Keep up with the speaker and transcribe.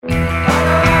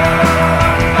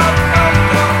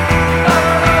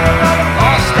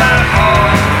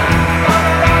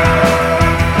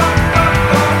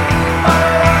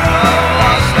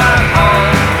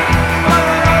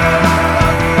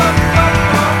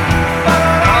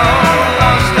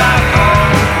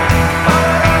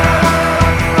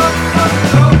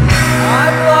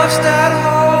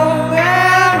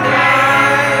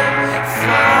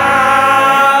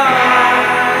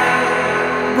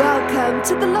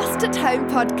Lost at Home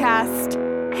podcast.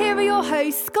 Here are your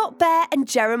hosts, Scott Bear and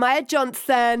Jeremiah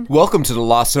Johnson. Welcome to the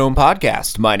Lost at Home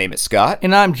podcast. My name is Scott.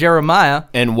 And I'm Jeremiah.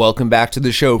 And welcome back to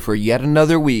the show for yet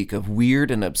another week of weird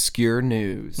and obscure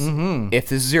news. Mm-hmm. If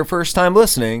this is your first time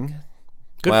listening,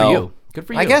 Good for you. Good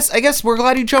for you. I guess we're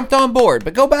glad you jumped on board,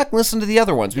 but go back and listen to the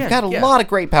other ones. We've got a lot of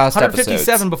great past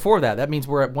 157 episodes. before that. That means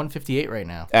we're at 158 right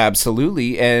now.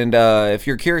 Absolutely. And if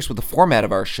you're curious what the format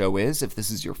of our show is, if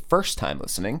this is your first time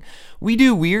listening, we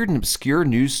do weird and obscure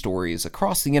news stories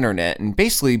across the internet and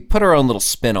basically put our own little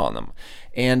spin on them.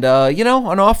 And,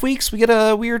 on off weeks, we get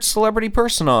a weird celebrity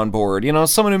person on board.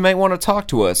 Someone who might want to talk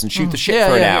to us and shoot the shit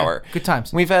for an hour. Good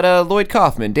times. We've had Lloyd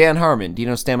Kaufman, Dan Harmon,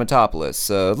 Dino Stamatopoulos,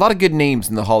 a lot of good names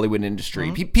in the Hollywood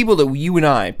industry. People that you and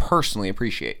I personally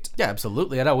appreciate. Yeah,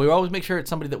 absolutely. I know. We always make sure it's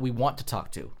somebody that we want to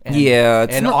talk to.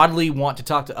 And, oddly want to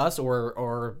talk to us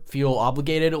or feel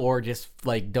obligated or just,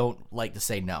 don't like to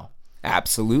say no.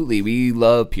 Absolutely. We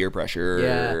love peer pressure.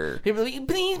 Yeah. People are like,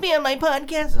 please be on my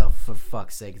podcast. Oh, for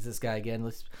fuck's sake. It's this guy again.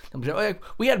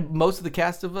 We had most of the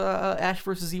cast of Ash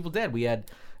vs. Evil Dead. We had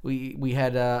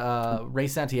Ray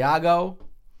Santiago,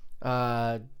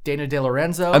 Dana De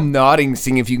Lorenzo. I'm nodding,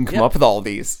 seeing if you can come up with all of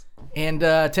these. And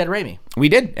Ted Raimi. We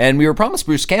did. And we were promised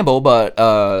Bruce Campbell, but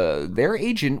their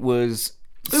agent was...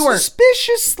 We were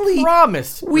suspiciously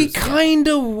promised. We kind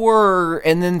of were,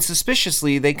 and then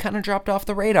suspiciously, they kind of dropped off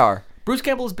the radar. Bruce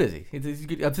Campbell is busy.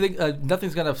 I think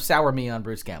nothing's gonna sour me on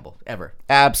Bruce Campbell ever.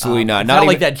 Absolutely not. Not even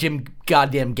like that Jim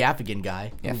goddamn Gaffigan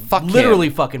guy. Yeah, fuck literally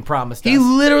him. Fucking promised. He us.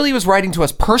 literally was writing to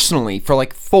us personally for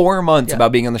like 4 months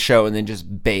about being on the show, and then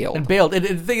just bailed. That's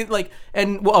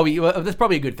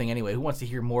probably a good thing anyway. Who wants to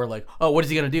hear more? What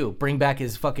is he gonna do? Bring back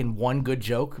his fucking one good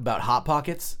joke about Hot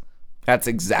Pockets? That's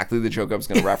exactly the joke I was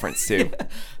going to reference too.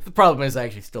 The problem is I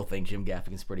actually still think Jim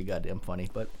Gaffigan's pretty goddamn funny,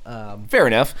 but fair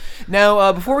enough.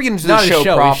 Now, before we get into the show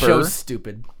proper, his show's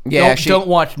stupid. Yeah, don't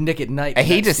watch Nick at Night. I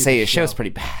hate to say his show's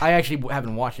pretty bad. I actually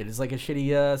haven't watched it. It's like a shitty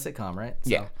sitcom, right?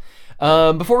 So.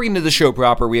 Yeah. Before we get into the show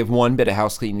proper, we have one bit of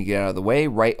house cleaning to get out of the way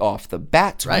right off the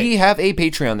bat. Right. We have a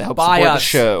Patreon that helps support the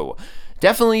show.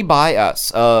 Definitely buy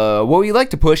us. What we like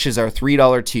to push is our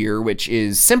 $3 tier, which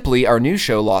is simply our new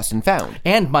show, Lost and Found.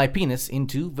 And my penis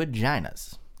into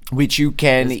vaginas. Which you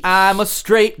can... I'm a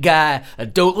straight guy. I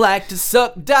don't like to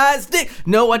suck guys' dick.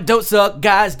 No, I don't suck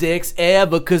guys' dicks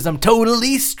ever because I'm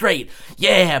totally straight.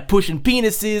 Yeah, pushing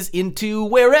penises into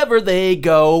wherever they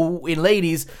go in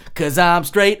ladies because I'm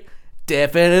straight.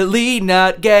 Definitely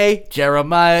not gay.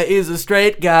 Jeremiah is a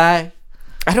straight guy.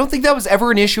 I don't think that was ever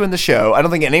an issue in the show. I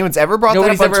don't think anyone's ever brought that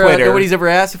up on Twitter. Nobody's ever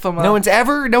asked if I'm... No one's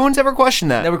ever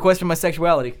questioned that. Never questioned my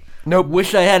sexuality. Nope.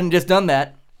 Wish I hadn't just done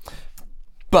that.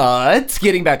 But,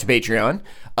 getting back to Patreon,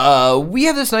 we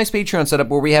have this nice Patreon setup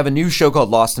where we have a new show called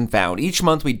Lost and Found. Each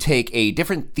month we take a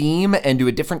different theme and do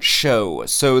a different show.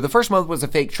 So the first month was a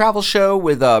fake travel show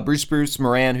with Bruce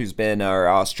Moran, who's been our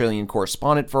Australian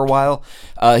correspondent for a while.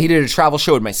 He did a travel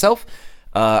show with myself.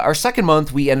 Our second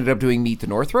month, we ended up doing Meet the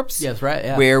Northrops. Yes, right,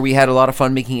 yeah. Where we had a lot of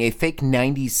fun making a fake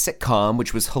 90s sitcom,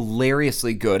 which was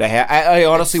hilariously good. I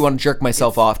honestly want to jerk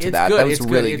myself off to that. Good. That was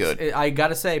really good. I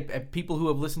gotta say, people who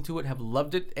have listened to it have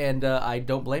loved it, and I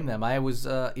don't blame them. I was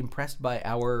impressed by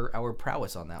our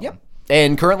prowess on that one.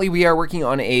 And currently we are working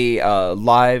on a not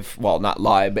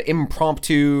live, but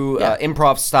impromptu,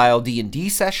 improv-style D&D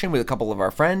session with a couple of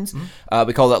our friends. Mm-hmm.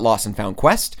 We call that Lost and Found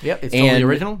Quest. Yep, it's totally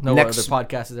original. No other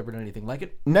podcast has ever done anything like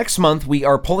it. Next month, we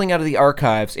are pulling out of the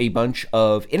archives a bunch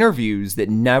of interviews that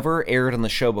never aired on the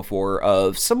show before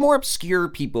of some more obscure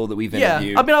people that we've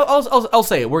interviewed. Yeah, I mean, I'll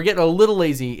say it. We're getting a little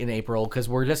lazy in April because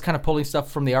we're just kind of pulling stuff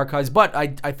from the archives, but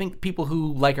I think people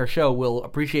who like our show will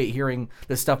appreciate hearing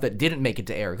the stuff that didn't make it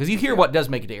to air. Because you hear what does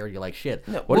make it to air, you're like, shit,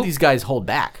 what do these guys hold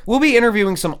back? We'll be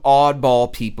interviewing some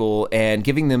oddball people and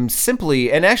giving them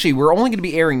simply, and actually we're only going to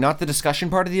be airing not the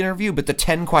discussion part of the interview, but the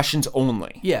 10 questions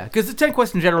only. Yeah, because the 10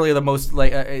 questions generally are the most,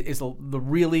 is the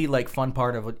really, fun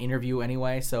part of an interview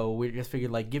anyway, so we just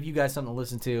figured, give you guys something to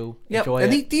listen to, enjoy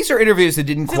and it. These are interviews that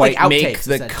didn't quite make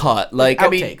the cut.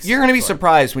 You're going to be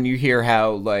surprised when you hear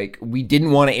how, we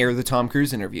didn't want to air the Tom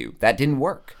Cruise interview. That didn't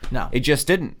work. No. It just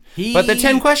didn't. But the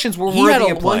 10 questions were worthy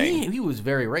of playing. He was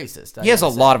very racist. He has a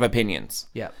lot of opinions.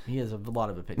 Yeah, he has a lot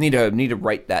of opinions. Need to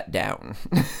write that down.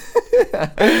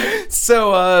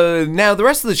 So now the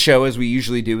rest of the show, as we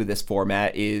usually do with this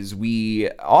format, is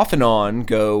we off and on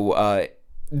go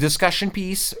discussion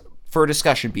piece for a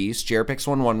discussion piece. Jared picks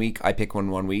one week, I pick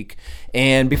one week.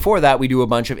 And before that, we do a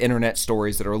bunch of internet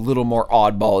stories that are a little more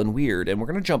oddball and weird, and we're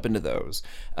going to jump into those.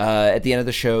 At the end of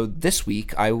the show this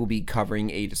week, I will be covering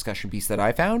a discussion piece that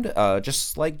I found,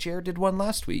 just like Jared did one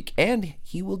last week, and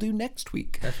he will do next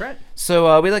week. That's right.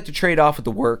 So we like to trade off with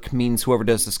the work, means whoever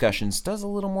does discussions does a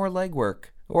little more leg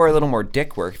work, or a little more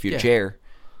dick work if you're Jared.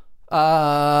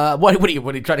 What are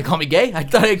you trying to call me gay? I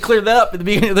thought I cleared that up at the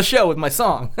beginning of the show with my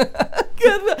song.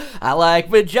 I like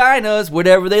vaginas,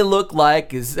 whatever they look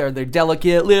like. Are they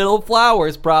delicate little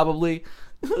flowers, probably.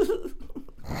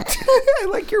 I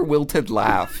like your wilted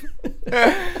laugh.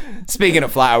 Speaking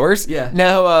of flowers,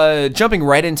 now jumping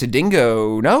right into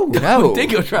dingo. No,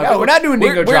 dingo dropping. No, we're not doing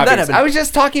dingo droppings. I was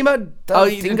just talking about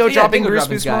dingo dropping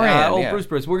Bruce Moran. Bruce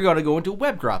Bruce. We're going to go into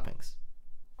web droppings.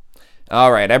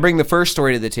 All right, I bring the first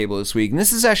story to the table this week, and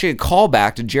this is actually a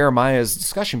callback to Jeremiah's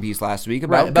discussion piece last week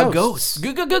about ghosts. Ghosts.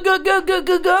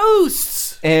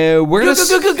 We're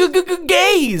gonna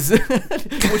gays,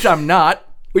 which I'm not,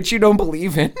 which you don't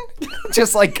believe in,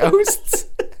 just like ghosts.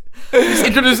 Just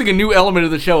introducing a new element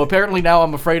of the show. Apparently now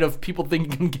I'm afraid of people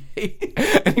thinking I'm gay.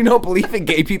 And you don't believe in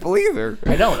gay people either.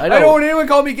 I don't want anyone to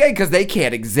call me gay because they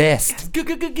can't exist.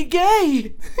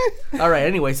 Gay. All right,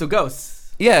 anyway, so ghosts.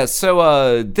 Yeah,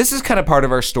 so this is kind of part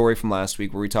of our story from last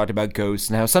week where we talked about ghosts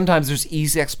and how sometimes there's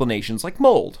easy explanations like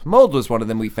mold. Mold was one of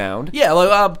them we found. Yeah,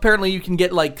 well, apparently you can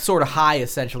get like sort of high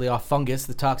essentially off fungus,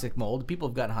 the toxic mold. People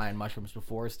have gotten high on mushrooms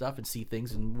before and stuff and see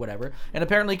things and whatever. And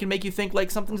apparently it can make you think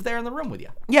like something's there in the room with you.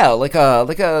 Yeah, like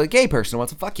a gay person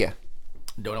wants to fuck you.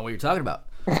 Don't know what you're talking about.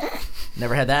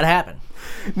 Never had that happen.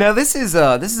 Now this is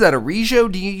out of Rio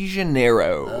de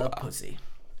Janeiro. Pussy.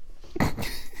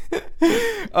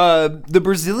 The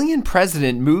Brazilian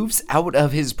president moves out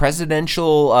of his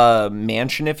presidential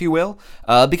mansion, if you will,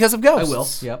 because of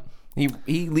ghosts. I will, yep.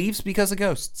 He leaves because of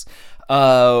ghosts.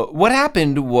 What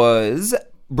happened was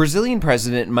Brazilian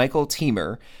President Michael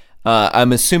Temer,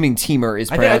 I'm assuming Temer is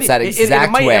pronounced that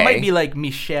exact way. It might be like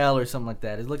Michel or something like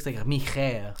that. It looks like a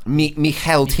Michel.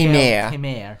 Michel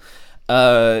Temer.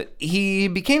 He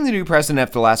became the new president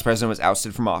after the last president was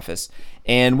ousted from office.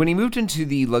 And when he moved into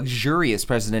the luxurious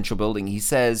presidential building, he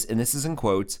says, and this is in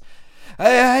quotes,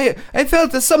 I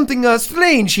felt something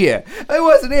strange here. I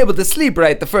wasn't able to sleep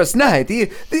right the first night. The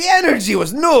energy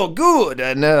was no good.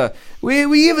 And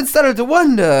we even started to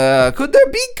wonder, could there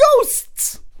be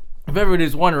ghosts? If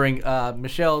everybody's wondering,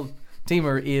 Michel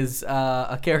Temer is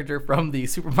a character from the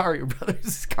Super Mario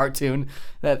Brothers cartoon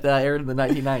that aired in the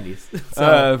 1990s.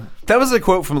 So, that was a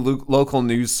quote from a local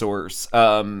news source.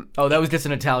 that was just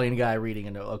an Italian guy reading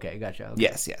a note. Okay, gotcha. Okay.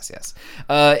 Yes.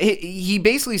 He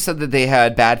basically said that they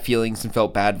had bad feelings and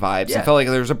felt bad vibes and felt like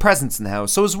there was a presence in the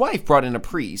house. So his wife brought in a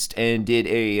priest and did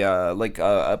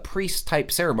a priest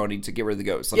type ceremony to get rid of the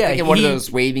ghosts. Like one of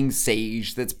those waving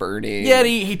sage that's burning. Yeah, and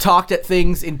he talked at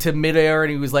things into midair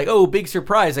and he was like, "Oh, big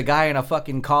surprise! A guy in a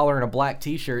fucking collar and a black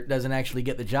T-shirt doesn't actually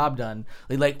get the job done."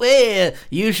 He's like, "Well,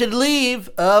 you should leave."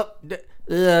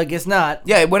 Guess not.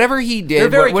 Yeah, whatever he did. They're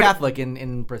very Catholic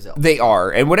in Brazil. They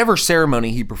are, and whatever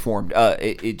ceremony he performed,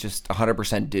 it just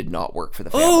 100% did not work for the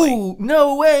family. Oh,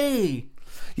 no way!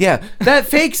 Yeah, that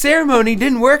fake ceremony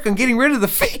didn't work on getting rid of the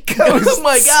fake ghosts. Oh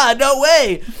my god, no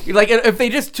way! Like, if they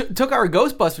just took our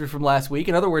Ghostbusters from last week,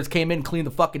 in other words, came in and cleaned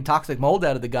the fucking toxic mold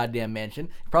out of the goddamn mansion,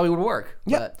 it probably would work.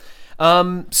 Yeah.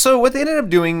 So what they ended up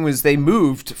doing was they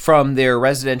moved from their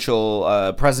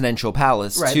residential presidential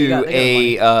palace to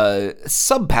a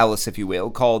sub-palace, if you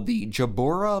will, called the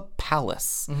Jabora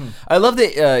Palace. Mm-hmm. I love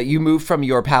that you moved from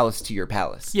your palace to your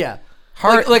palace. Yeah.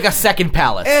 Like a second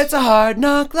palace. It's a hard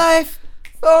knock life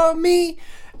for me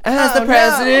as the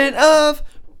president of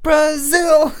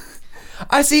Brazil.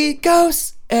 I see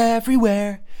ghosts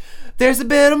everywhere. There's a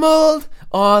bit of mold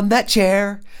on that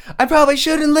chair. I probably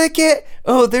shouldn't lick it.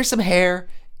 Oh, there's some hair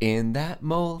in that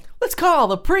mold. Let's call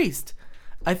the priest.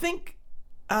 I think,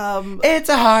 it's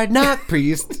a hard knock,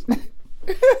 priest.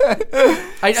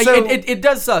 It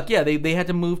does suck. Yeah, they had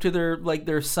to move to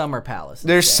their summer palace.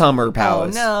 Their summer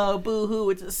palace. Oh no,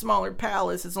 boo-hoo, it's a smaller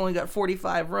palace. It's only got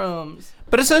 45 rooms.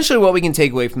 But essentially what we can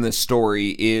take away from this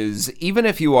story is even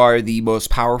if you are the most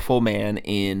powerful man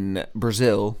in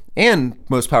Brazil and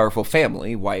most powerful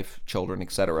family, wife, children,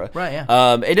 etc. Right,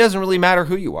 yeah. It doesn't really matter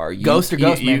who you are. Ghost or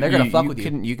ghost, man. They're going to fuck with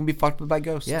you. You can be fucked with by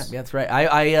ghosts. Yeah, that's right.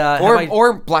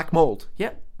 Or black mold.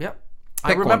 Yep.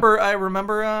 I remember,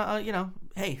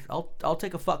 hey, I'll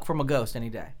take a fuck from a ghost any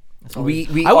day. We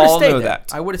I would've all stayed know there.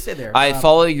 that. I would have stayed there. I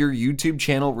follow your YouTube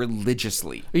channel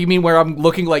religiously. You mean where I'm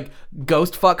looking like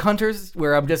ghost fuck hunters?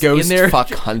 Where I'm just Ghost in there? fuck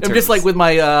hunters. I'm just like with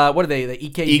my, what are they, the EKG?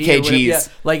 or whatever? EKGs. Yeah,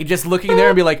 like just looking there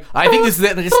and be like, I think this is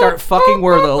it. And I just start fucking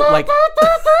where the, like,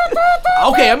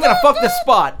 okay, I'm going to fuck this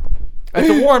spot. It's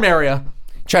a warm area.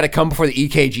 Try to come before the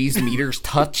EKG's meters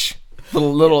touch.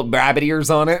 Little rabbit ears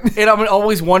on it. And I'm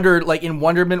always wonder, like in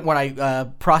wonderment when I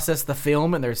process the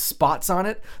film and there's spots on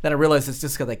it, then I realize it's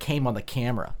just because I came on the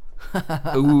camera.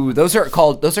 Ooh, those are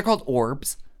called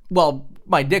orbs. Well,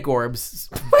 my dick orbs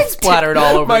splattered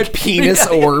all over. My penis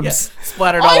orbs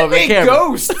splattered all over the camera.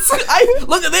 Ghosts.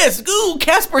 Look at this. Ooh,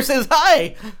 Casper says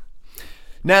hi.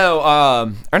 Now,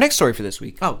 our next story for this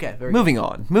week. Oh, okay. Moving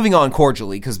on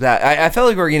cordially, because I felt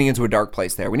like we were getting into a dark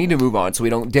place there. We need to move on so we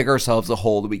don't dig ourselves a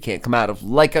hole that we can't come out of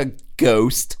like a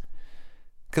ghost.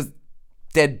 Because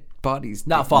dead bodies.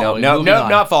 Not following. No,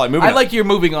 not following. Moving I on. like your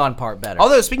moving on part better.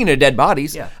 Although, speaking of dead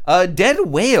bodies, a dead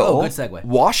whale good segue.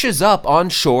 washes up on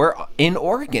shore in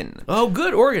Oregon. Oh,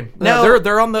 good, Oregon. Now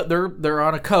they're on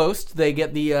a coast. They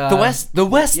get the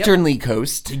westernly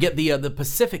coast. You get the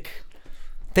Pacific.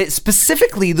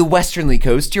 Specifically the westernly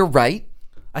coast. You're right.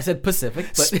 I said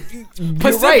Pacific, but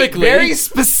You're right. Very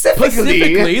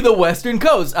specifically the western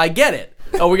coast. I get it.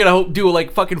 Oh, we're gonna do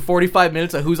like fucking 45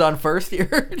 minutes of who's on first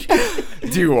here.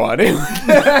 Do you want to?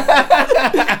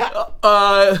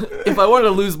 If I wanted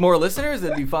to lose more listeners,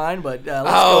 that'd be fine. But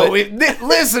let's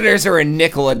listeners are a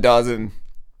nickel a dozen.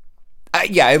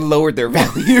 I lowered their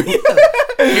value.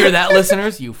 Hear that,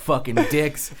 listeners? You fucking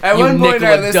dicks. At you one point,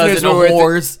 our listeners dozen were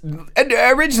whores.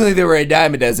 Originally, they were a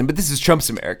dime a dozen, but this is Trump's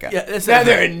America. Yeah, now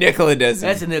they're a nickel a dozen.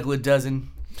 That's a nickel a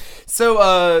dozen.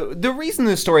 So, the reason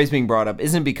this story is being brought up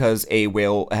isn't because a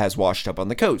whale has washed up on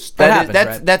the coast.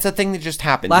 That's a thing that just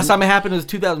happened. Last time it happened was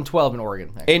 2012 in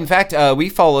Oregon. Actually. In fact, we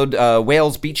followed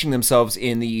whales beaching themselves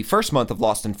in the first month of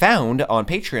Lost and Found on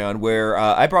Patreon, where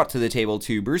I brought to the table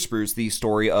to Bruce the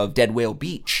story of Dead Whale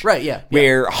Beach. Right, yeah.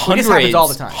 Where happens all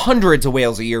the time. hundreds of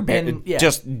whales a year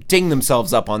just ding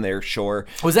themselves up on their shore.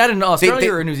 Was that in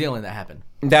Australia or in New Zealand that happened?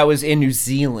 That was in New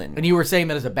Zealand. And you were saying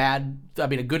that is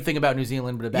a good thing about New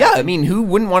Zealand, but a bad thing. I mean, who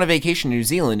wouldn't want to vacation in New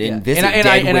Zealand and visit dead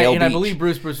whale beach? And I believe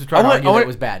Bruce was trying to argue that it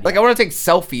was bad. Like, I want to take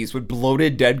selfies with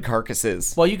bloated dead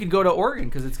carcasses. Well, you could go to Oregon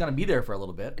because it's going to be there for a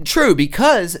little bit. True,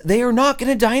 because they are not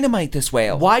going to dynamite this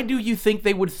whale. Why do you think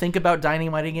they would think about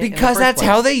dynamiting it? Because that's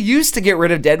how they used to get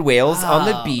rid of dead whales on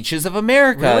the beaches of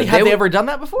America. Really? Have they ever done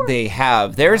that before? They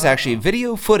have. There's actually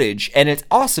video footage, and it's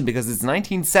awesome because it's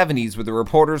 1970s where the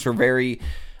reporters were very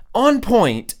on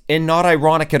point and not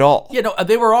ironic at all. Yeah, no,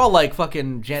 they were all like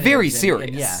fucking very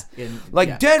serious.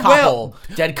 Dead dead couple.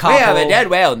 We have a dead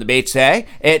whale on the beach today.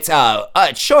 It's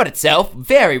shot itself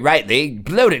very rightly,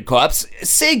 bloated corpse.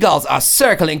 Seagulls are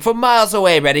circling for miles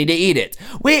away ready to eat it.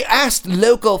 We asked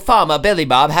local farmer Billy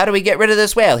Bob, how do we get rid of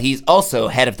this whale? He's also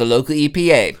head of the local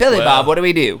EPA. Billy Bob, what do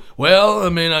we do? Well, I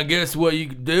mean, I guess what you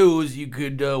could do is you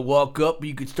could walk up,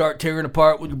 you could start tearing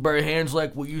apart with your bare hands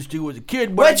like we used to as a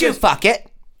kid. Would you fuck it?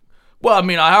 Well, I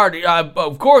mean,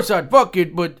 of course I'd fuck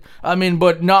it, but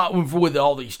not with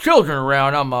all these children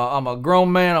around. I'm a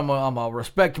grown man. I'm a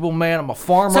respectable man. I'm a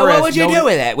farmer. So what would you do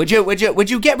with it?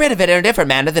 Would you get rid of it in a different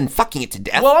manner than fucking it to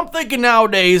death? Well, I'm thinking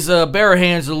nowadays, bare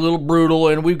hands are a little brutal,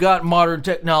 and we've got modern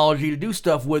technology to do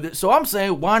stuff with it. So I'm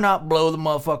saying, why not blow the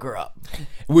motherfucker up?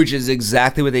 Which is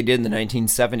exactly what they did in the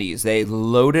 1970s. They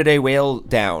loaded a whale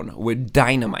down with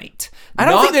dynamite. I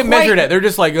don't think they measured it. They're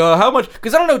just like, how much?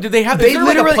 Because I don't know. Did they have? Is there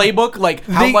like a playbook? Like,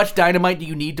 how much dynamite do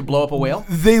you need to blow up a whale?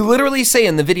 They literally say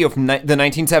in the video from the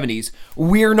 1970s,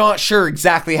 we're not sure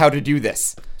exactly how to do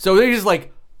this. So they're just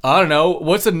like, I don't know,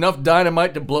 what's enough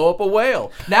dynamite to blow up a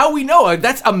whale? Now we know.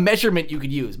 That's a measurement you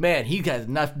could use. Man, he has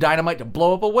enough dynamite to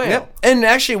blow up a whale. Yep. And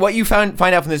actually, what you find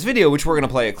out from this video, which we're going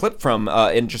to play a clip from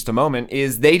in just a moment,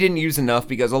 is they didn't use enough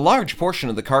because a large portion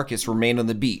of the carcass remained on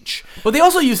the beach. But they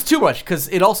also used too much because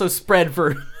it also spread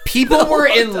for... People were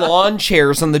in lawn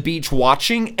chairs on the beach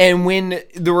watching, and when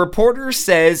the reporter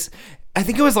says... I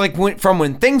think it was like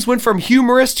when things went from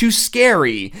humorous to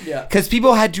scary. Yeah. Because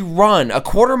people had to run. A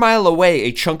quarter-mile away,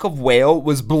 a chunk of whale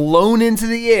was blown into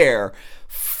the air,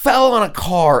 fell on a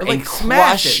car, and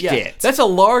crushed it. That's a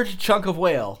large chunk of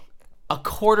whale. A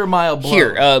quarter-mile blow.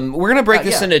 Here, we're going to break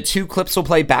this into two clips we'll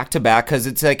play back-to-back because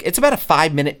it's about a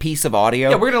 5-minute piece of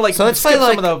audio. Yeah, we're going to so let's skip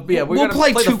play some of the... Yeah, we'll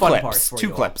play two two clips. clips. Two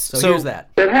clips. So here's that.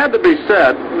 It had to be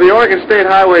said, the Oregon State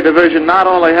Highway Division not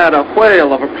only had a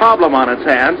whale of a problem on its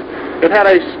hands, it had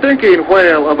a stinking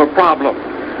whale of a problem.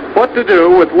 What to do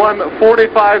with one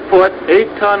 45-foot,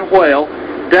 8-ton whale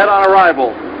dead on arrival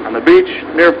on the beach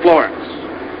near Florence?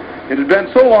 It had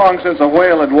been so long since a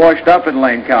whale had washed up in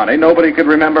Lane County, nobody could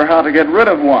remember how to get rid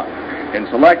of one. In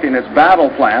selecting its battle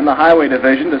plan, the Highway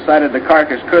Division decided the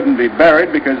carcass couldn't be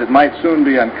buried because it might soon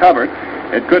be uncovered.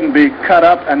 It couldn't be cut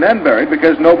up and then buried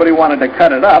because nobody wanted to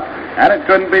cut it up, and it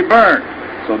couldn't be burned.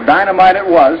 So dynamite it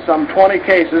was, some 20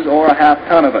 cases or a half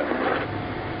ton of it.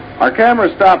 Our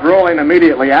cameras stopped rolling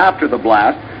immediately after the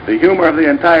blast. The humor of the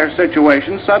entire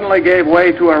situation suddenly gave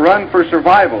way to a run for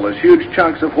survival as huge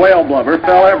chunks of whale blubber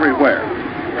fell everywhere.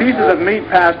 Pieces of meat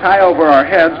passed high over our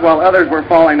heads while others were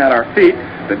falling at our feet.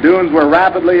 The dunes were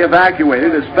rapidly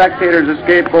evacuated as spectators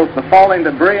escaped both the falling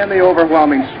debris and the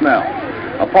overwhelming smell.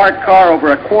 A parked car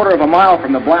over a quarter of a mile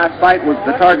from the blast site was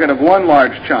the target of one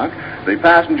large chunk. The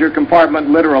passenger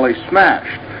compartment literally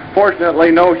smashed.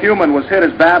 Fortunately, no human was hit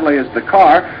as badly as the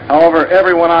car. However,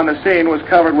 everyone on the scene was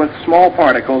covered with small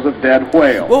particles of dead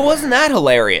whale. Well, wasn't that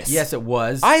hilarious? Yes, it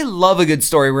was. I love a good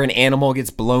story where an animal gets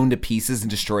blown to pieces and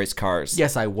destroys cars.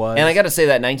 Yes, I was. And I got to say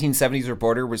that 1970s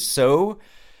reporter was so...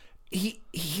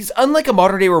 He's unlike a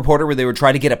modern day reporter where they would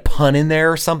try to get a pun in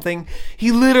there or something.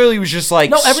 He literally was just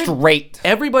like straight.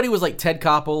 Everybody was like Ted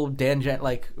Koppel, Dan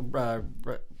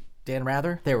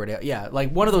Rather. They were yeah,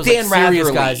 like one of those Dan like, serious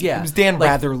Ratherly. guys. Yeah, It was Dan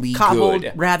Ratherly Koppel,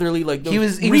 good. Ratherly, like those He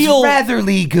was real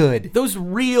Ratherly good. those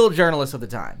real journalists of the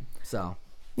time. So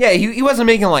Yeah, he wasn't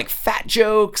making like fat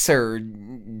jokes or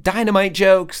dynamite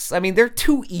jokes. I mean, they're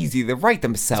too easy. They write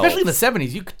themselves. especially in the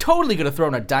 70s, you totally could have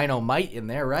thrown a dynamite in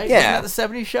there, right? Yeah. Wasn't that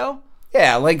the 70s show?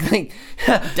 Yeah, like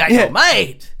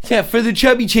Dynamite. Yeah, for the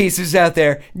chubby chasers out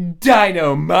there,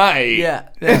 dynamite. Yeah.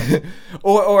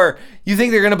 or you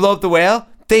think they're gonna blow up the whale?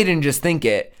 They didn't just think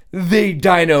it. They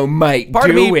dynamite Part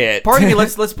of do me, it.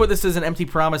 let's put this as an empty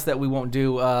promise that we won't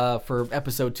do for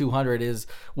episode 200 is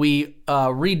we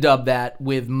redub that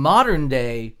with modern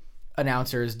day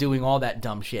announcers doing all that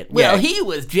dumb shit. Well, he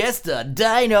was just a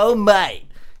dynamite.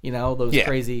 You know, those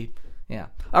crazy. Yeah.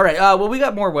 All right. Well, we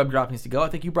got more web droppings to go. I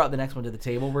think you brought the next one to the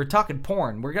table. We're talking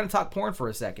porn. We're going to talk porn for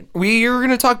a second. We're going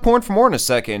to talk porn for more in a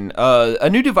second. A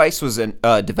new device was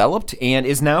developed and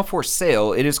is now for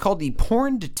sale. It is called the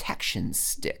Porn Detection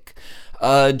Stick.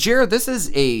 Jared, this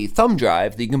is a thumb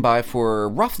drive that you can buy for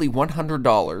roughly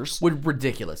 $100.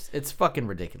 Ridiculous. It's fucking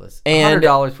ridiculous. And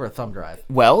 $100 for a thumb drive.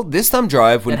 Well, this thumb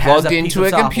drive, when That has plugged a piece into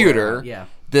of a computer, software,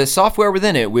 the software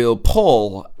within it will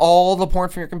pull all the porn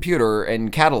from your computer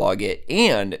and catalog it,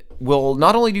 and will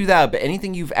not only do that, but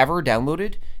anything you've ever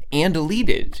downloaded and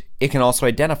deleted, it can also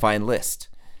identify and list.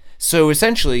 So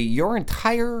essentially, your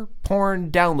entire porn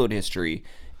download history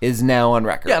is now on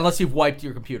record. Yeah, unless you've wiped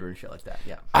your computer and shit like that.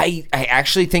 Yeah. I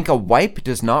actually think a wipe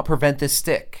does not prevent this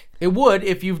stick. It would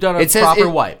if you've done a proper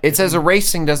wipe. It says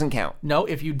erasing doesn't count. No,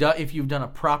 if you've done a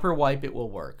proper wipe, it will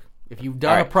work. If you've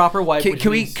done a proper wipe,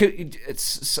 sidebar?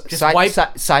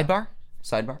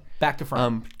 Back to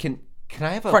front. Can I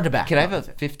have a front to back? Can I have a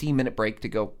 15-minute break to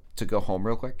go home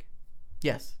real quick?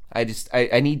 Yes. I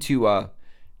need to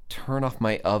turn off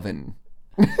my oven.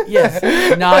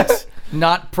 Yes.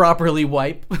 Not properly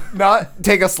wipe. Not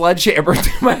take a sledgehammer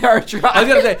to my hard drive. I was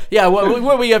gonna say, yeah.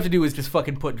 What we have to do is just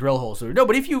fucking put drill holes through. No,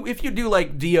 but if you do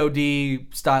like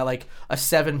DOD style, like a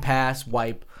 7-pass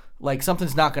wipe. Like,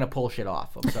 something's not going to pull shit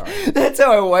off. I'm sorry. That's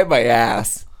how I wipe my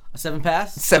ass. A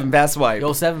 7-pass? 7-pass wipe. The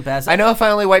old 7-pass. I know if I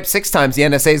only wipe 6 times, the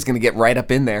NSA is going to get right up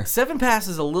in there. 7-pass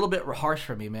is a little bit harsh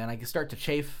for me, man. I can start to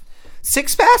chafe.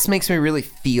 6-pass makes me really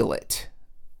feel it.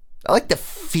 I like to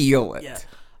feel it. Yeah.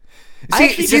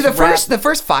 The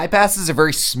first 5 passes are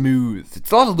very smooth.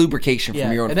 It's a lot of lubrication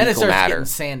from your own fecal matter. And then it starts getting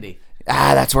sandy.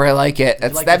 That's where I like it.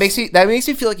 That makes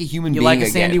me feel like a human being again. You like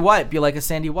a sandy wipe. You like a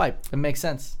sandy wipe. It makes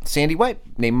sense. Sandy wipe.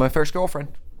 Name of my first girlfriend.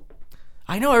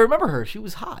 I know. I remember her. She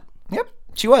was hot. Yep.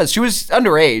 She was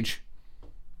underage.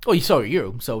 Oh, so are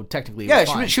you. So technically, yeah,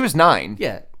 she was 9.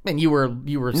 Yeah, and you were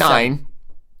 9.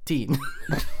 17.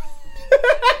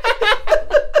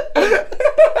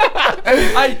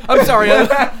 I'm sorry.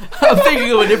 I'm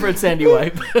thinking of a different sandy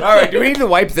wipe. All right, do we need to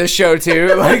wipe this show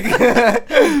too? Like,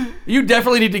 you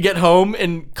definitely need to get home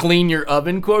and clean your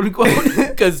oven, quote unquote,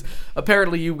 because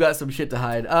apparently you've got some shit to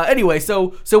hide. Anyway,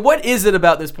 so what is it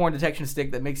about this porn detection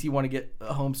stick that makes you want to get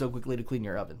home so quickly to clean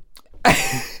your oven?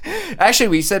 Actually,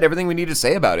 we said everything we need to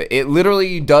say about it. It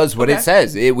literally does what it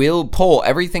says. It will pull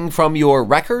everything from your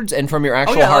records and from your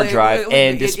actual hard drive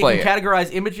and display it. It can categorize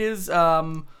images,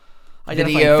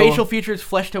 identifying facial features,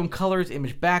 flesh tone colors,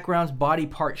 image backgrounds, body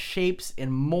part shapes,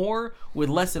 and more with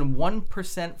less than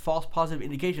 1% false positive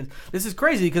indications. This is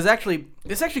crazy because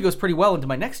this actually goes pretty well into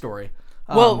my next story.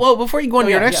 Well, before you go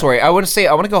into your next story, I want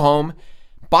to go home,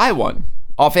 buy one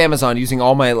off Amazon using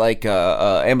all my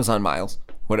Amazon miles.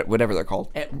 whatever they're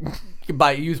called.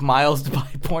 Use miles to buy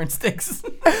porn sticks.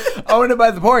 I want to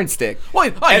buy the porn stick.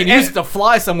 Well, I can use it to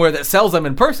fly somewhere that sells them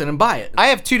in person and buy it. I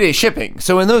have 2-day shipping,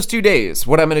 so in those 2 days,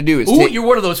 what I'm going to do is You're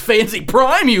one of those fancy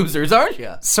Prime users, aren't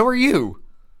you? So are you.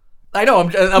 I know.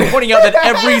 I'm pointing out that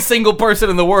every single person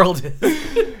in the world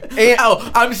is.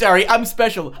 I'm sorry. I'm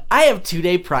special. I have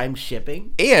 2-day Prime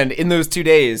shipping. And in those 2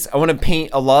 days, I want to paint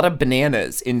a lot of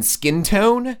bananas in skin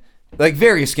tone. Like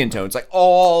various skin tones, like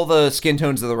all the skin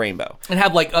tones of the rainbow. And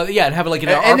have like an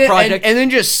art project. And then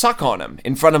just suck on them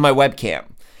in front of my webcam.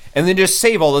 And then just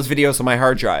save all those videos on my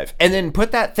hard drive. And then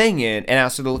put that thing in and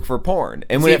ask it to look for porn.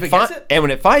 And when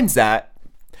it finds that,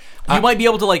 you might be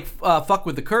able to like fuck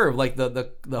with the curve. Like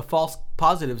the false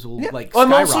positives will like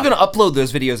I'm also skyrocket. going to upload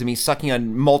those videos of me sucking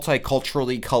on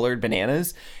multiculturally colored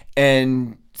bananas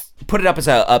and put it up as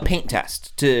a paint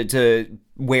test to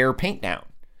wear paint down.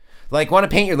 Like, want to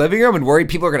paint your living room and worry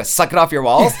people are going to suck it off your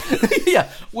walls? Yeah,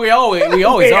 we always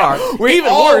are. We even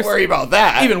all worry about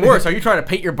that. Even worse, are you trying to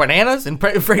paint your bananas and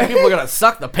afraid people are going to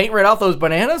suck the paint right off those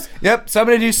bananas? Yep, so I'm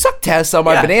going to do suck tests on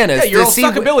my bananas your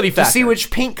suckability factor. to see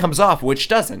which paint comes off, which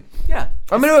doesn't. Yeah.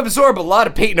 I'm going to absorb a lot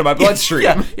of paint into my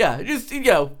bloodstream. Yeah, just,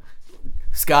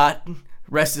 Scott,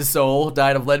 rest his soul,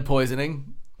 died of lead poisoning.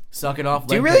 Sucking off lead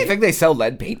Do you really paint. think they sell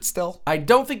lead paint still? I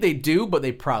don't think they do, but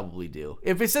they probably do.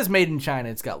 If it says made in China,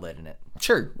 it's got lead in it.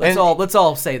 Sure. Let's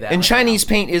all say that. And right Chinese now.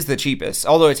 paint is the cheapest,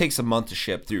 although it takes a month to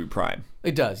ship through Prime.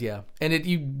 It does, yeah. And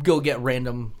you go get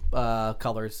random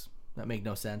colors that make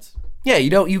no sense. Yeah,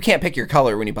 you can't pick your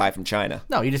color when you buy from China.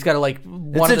 No, you just gotta like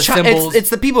one of the symbols. It's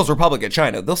the People's Republic of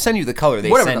China. They'll send you the color they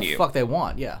send you. Whatever the fuck they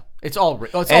want. Yeah, it's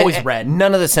always red.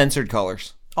 None of the censored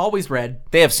colors. Always red.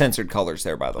 They have censored colors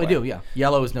there, by the way. They do, yeah.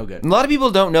 Yellow is no good. A lot of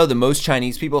people don't know that most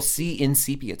Chinese people see in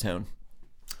sepia tone.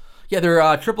 Yeah,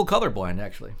 they're triple colorblind,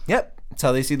 actually. Yep, that's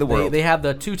how they see the world. They have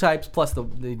the 2 types plus the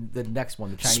next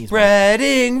one, the Chinese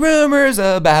Spreading rumors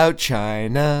about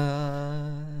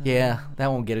China. Yeah, that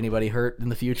won't get anybody hurt in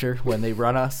the future when they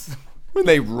run us. When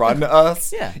they run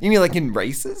us? Yeah. You mean like in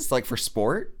races? Like for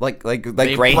sport? Like They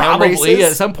Greyhound probably,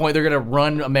 races? at some point, they're going to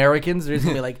run Americans. They're just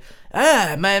going to be like,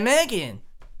 my American.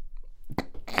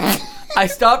 I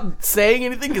stopped saying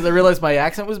anything because I realized my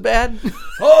accent was bad.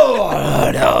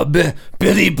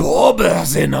 Billy Bob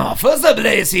is in first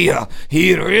place here.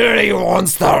 He really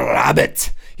wants the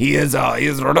rabbit. He is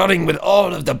running with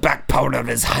all of the back power of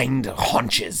his hind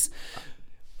haunches.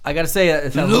 I gotta say,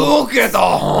 it sounds Look at the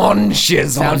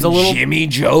haunches on Sounds a little- Jimmy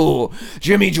Joe.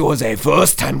 Jimmy Joe is a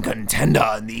first-time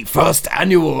contender in the first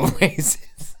annual races.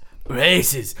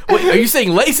 Races. Wait, are you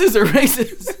saying laces or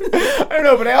races? I don't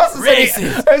know, but I also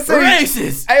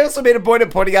Races. I also made a point of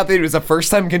pointing out that he was a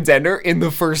first-time contender in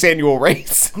the first annual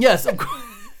race. Yes, of course.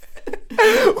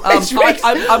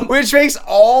 Which makes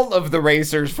all of the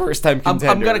racers first-time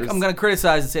contenders. I'm gonna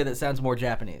criticize and say that sounds more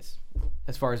Japanese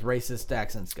as far as racist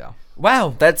accents go.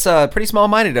 Wow, that's pretty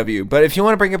small-minded of you. But if you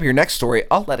want to bring up your next story,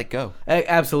 I'll let it go.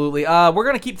 Absolutely. We're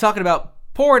gonna keep talking about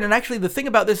porn, and actually the thing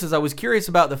about this is I was curious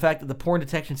about the fact that the porn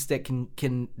detection stick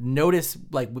can notice,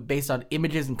 like based on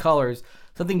images and colors,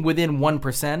 something within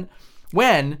 1%,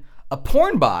 when a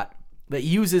porn bot that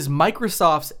uses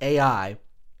Microsoft's AI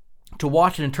to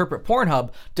watch and interpret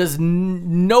Pornhub does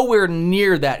nowhere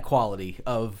near that quality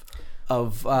of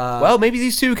well, maybe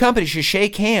these two companies should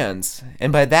shake hands,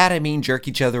 and by that I mean jerk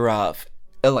each other off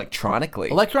electronically,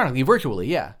 virtually,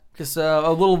 yeah. Just a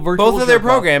little virtual. Both of their jerk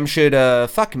off. programs should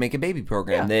make a baby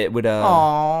program.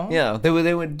 Yeah. They would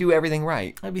they would do everything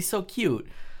right. That'd be so cute.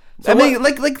 So I mean,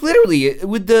 like literally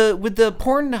with the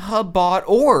Pornhub bot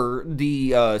or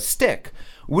the stick,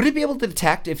 would it be able to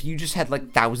detect if you just had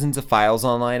like thousands of files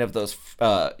online of those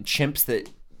chimps that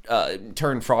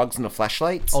turn frogs into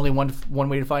fleshlights? Only one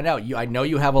way to find out. I know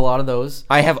you have a lot of those.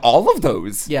 I have all of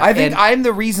those. Yeah, I think and I'm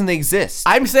the reason they exist.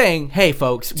 I'm saying, hey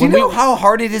folks, Do you know how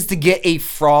hard it is to get a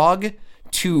frog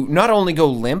to not only go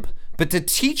limp, but to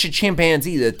teach a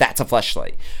chimpanzee that that's a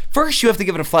fleshlight? First, you have to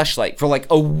give it a fleshlight for like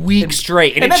a week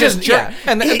straight, and it's just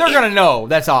and they're gonna know.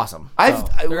 That's awesome. They're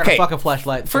gonna fuck a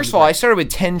fleshlight. First of all, I started with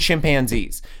 10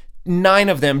 chimpanzees. 9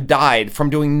 of them died from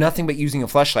doing nothing but using a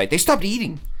fleshlight. They stopped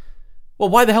eating. Well,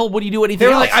 why the hell would you do anything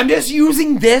They're else? like, I'm just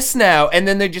using this now, and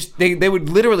then they would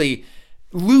literally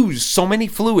lose so many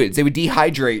fluids. They would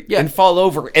dehydrate and fall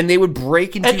over, and they would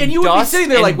break into and you would be sitting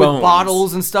there like bones. with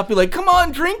bottles and stuff, be like, come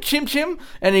on, drink, chim chim,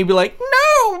 and he'd be like,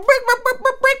 no,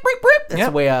 that's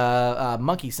the way a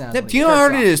monkey sounds. Yep. Do you know how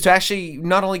hard it is to actually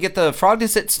not only get the frog to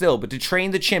sit still, but to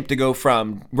train the chimp to go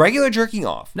from regular jerking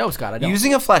off, No, Scott, I don't.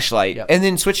 using a fleshlight, and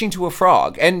then switching to a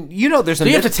frog? And there's a So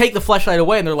you have to take the fleshlight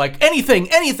away, and they're like,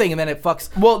 anything, and then it fucks.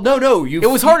 Well, no,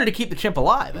 It was harder to keep the chimp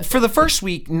alive. for the first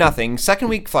week, nothing. Second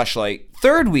week, fleshlight.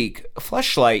 Third week, a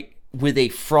fleshlight with a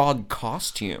frog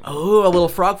costume. Oh, a little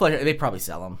frog flesh. They probably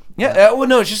sell them. Yeah, well,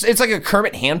 no, it's like a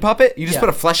Kermit hand puppet. You just put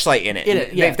a fleshlight in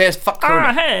it. Yeah.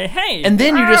 Hey. And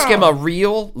then you just give him a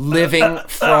real living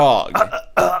frog.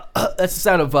 That's the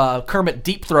sound of Kermit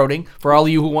deep throating for all of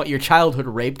you who want your childhood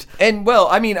raped. And, well,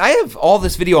 I mean, I have all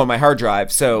this video on my hard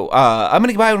drive, so I'm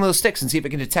going to buy one of those sticks and see if it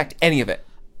can detect any of it.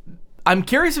 I'm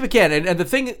curious if it can, and the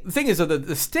thing is that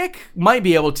the stick might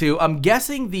be able to. I'm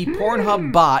guessing the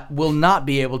Pornhub bot will not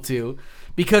be able to,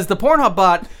 because the Pornhub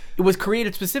bot was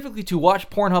created specifically to watch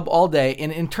Pornhub all day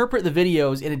and interpret the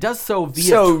videos, and it does so via...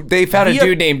 So they found a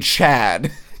dude named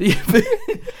Chad.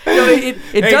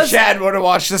 It does. Chad, want to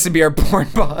watch this and be our porn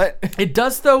bot? It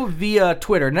does, though, via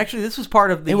Twitter, and actually this was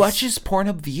part of the... It watches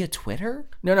Pornhub via Twitter?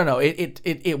 No.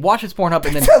 It watches Pornhub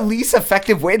and then... That's the least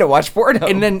effective way to watch Pornhub.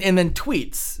 And then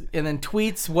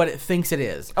tweets what it thinks it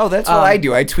is. Oh, that's what I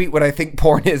do. I tweet what I think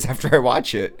porn is after I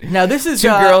watch it. Now this is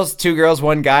two girls,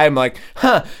 one guy. I'm like,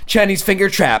 Chinese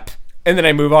finger trap, and then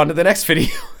I move on to the next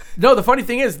video. No, the funny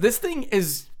thing is, this thing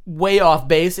is way off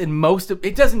base, and most of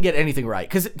it doesn't get anything right.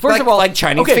 Because first of all, like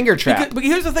Chinese finger trap. But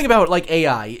here's the thing about like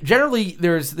AI. Generally,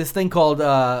 there's this thing called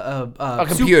a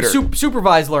computer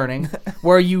supervised learning,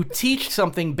 where you teach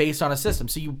something based on a system.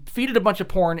 So you feed it a bunch of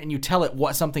porn and you tell it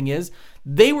what something is.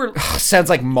 They were sounds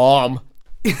like mom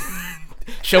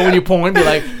showing you porn, be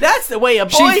like, "That's the way a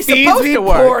boy's she supposed me to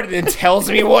work." Porn and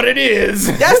tells me what it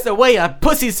is. That's the way a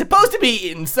pussy's supposed to be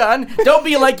eaten, son. Don't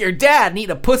be like your dad and eat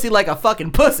a pussy like a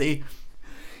fucking pussy.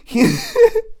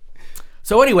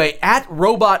 So anyway, at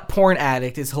Robot Porn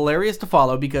Addict is hilarious to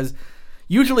follow because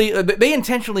usually they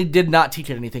intentionally did not teach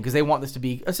it anything because they want this to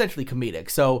be essentially comedic.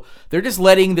 So they're just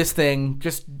letting this thing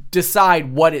just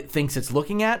decide what it thinks it's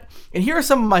looking at. And here are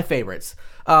some of my favorites.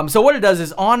 So what it does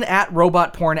is on at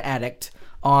Robot Porn Addict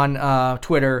on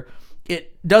Twitter,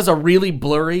 it does a really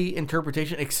blurry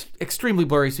interpretation, extremely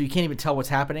blurry, so you can't even tell what's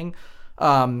happening.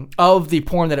 Of the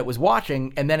porn that it was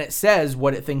watching, and then it says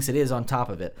what it thinks it is on top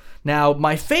of it. Now,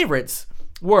 my favorites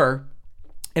were,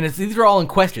 and these are all in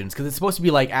questions, because it's supposed to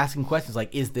be like asking questions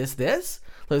like, is this?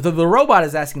 The robot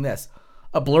is asking this.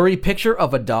 A blurry picture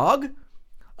of a dog?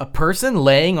 A person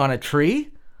laying on a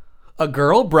tree? A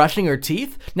girl brushing her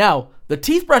teeth? Now, the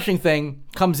teeth brushing thing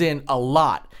comes in a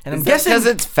lot. And I'm guessing because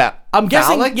it's fat. I'm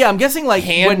guessing like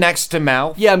hand next to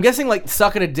mouth. Yeah, I'm guessing like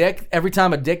sucking a dick. Every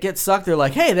time a dick gets sucked, they're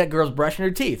like, "Hey, that girl's brushing her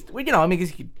teeth." Well, I mean,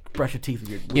 you brush your teeth with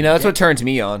your. That's what turns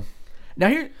me on. Now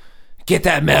here, get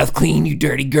that mouth clean, you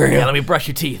dirty girl. Yeah, let me brush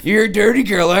your teeth. You're a dirty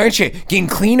girl, aren't you? Getting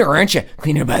cleaner, aren't you?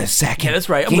 Cleaner by the second. Yeah, that's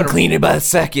right. Getting cleaner by the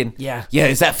second. Yeah. Yeah,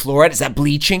 is that fluoride? Is that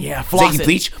bleaching? Yeah, floss is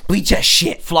that you bleach that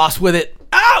shit. Floss with it.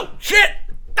 Oh shit!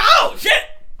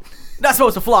 Not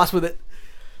supposed to floss with it.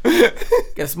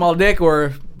 Get a small dick,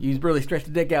 or you really stretch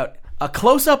the dick out. A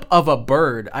close-up of a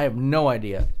bird. I have no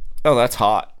idea. Oh, that's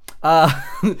hot.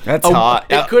 That's hot.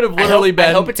 It could have literally been.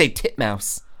 I hope it's a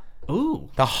titmouse. Ooh,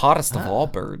 the hottest of all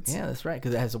birds. Yeah, that's right,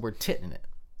 because it has the word tit in it.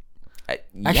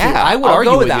 Actually, I would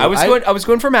argue with that. I was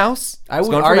going for mouse.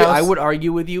 I would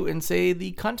argue with you and say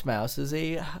the cunt mouse is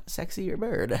a sexier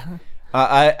bird.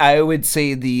 I would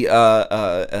say the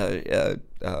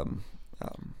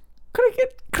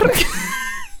cricket.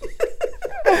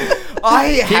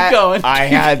 Keep going. I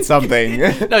had something.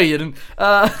 No, you didn't.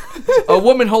 A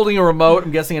woman holding a remote.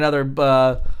 I'm guessing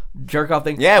another jerk off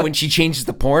thing. Yeah, when she changes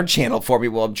the porn channel for me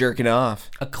while I'm jerking off.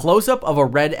 A close up of a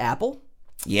red apple.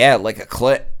 Yeah, like a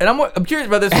clit. And I'm curious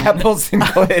about this. Apples and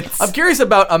clits. I'm curious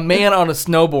about a man on a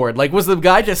snowboard. Like, was the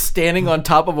guy just standing on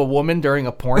top of a woman during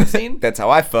a porn scene? That's how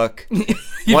I fuck.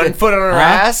 One foot on her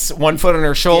ass, one foot on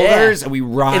her shoulders, and we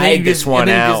ride this one out.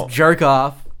 And then just jerk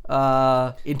off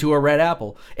into a red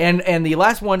apple. And the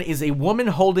last one is a woman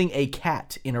holding a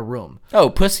cat in a room. Oh,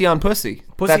 pussy on pussy.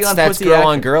 That's pussy girl action.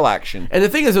 on girl action. And the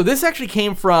thing is, though, this actually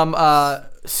came from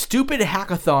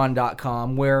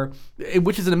stupidhackathon.com,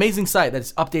 which is an amazing site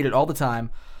that's updated all the time.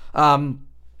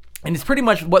 And it's pretty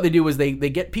much what they do is they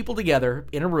get people together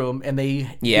in a room and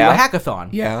they do a hackathon.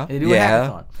 Yeah. They do a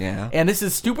hackathon. Yeah. And this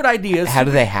is stupid ideas. How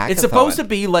do they hackathon? It's supposed to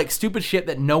be like stupid shit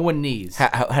that no one needs.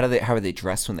 How are they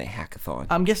dressed when they hackathon?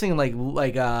 I'm guessing like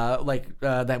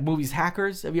that movie's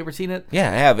Hackers. Have you ever seen it?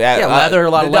 Yeah, I have. Yeah, leather,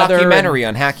 a lot of leather. Documentary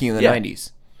on hacking in the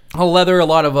 90s. A leather, a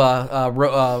lot of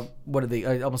what are they?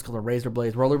 I almost call them razor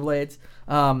blades, roller blades.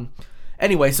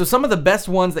 Anyway, so some of the best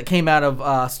ones that came out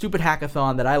of Stupid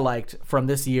Hackathon that I liked from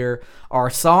this year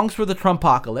are Songs for the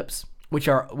Trumpocalypse, which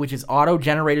is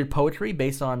auto-generated poetry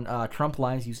based on Trump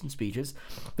lines used in speeches.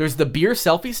 There's the Beer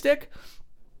Selfie Stick,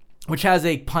 which has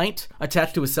a pint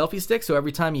attached to a selfie stick, so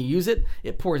every time you use it,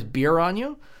 it pours beer on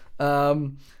you.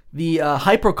 The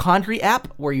hypochondry app,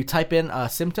 where you type in a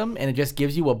symptom and it just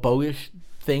gives you a bogus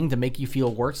thing to make you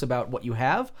feel worse about what you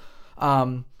have.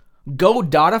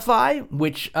 Go.ify,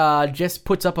 which just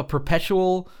puts up a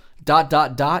perpetual ...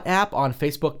 app on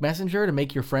Facebook Messenger to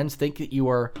make your friends think that you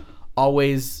are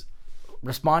always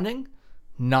responding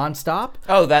nonstop.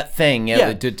 Oh, that thing.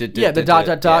 Yeah.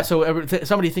 The ... So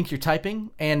somebody thinks you're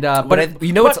typing, and but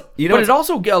it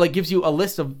also gives you a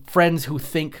list of friends who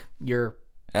think you're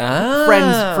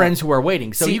friends who are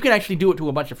waiting. So you can actually do it to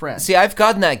a bunch of friends. See, I've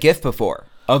gotten that GIF before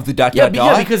of the ...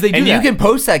 Yeah, because they do and that. you can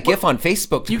post that GIF on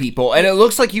Facebook to people, and it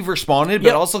looks like you've responded, but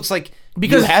it also looks like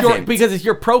you haven't. Because it's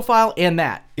your profile and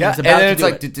that. Yeah, and then it's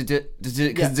like, because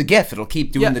it's a GIF, it'll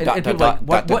keep doing the ...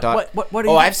 What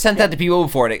Oh, I've sent that to people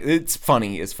before, and it's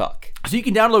funny as fuck. So you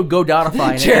can download Go.ify,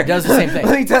 and it does the same thing.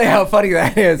 Let me tell you how funny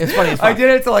that is. It's funny as fuck. I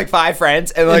did it to like 5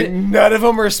 friends, and none of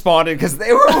them responded because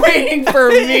they were waiting for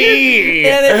me.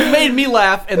 And it made me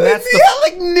laugh, and that's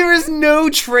there was no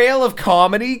trail of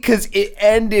comedy because it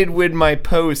ended with my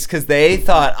post because they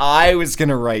thought I was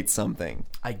gonna write something.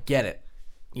 I get it.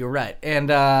 You're right. And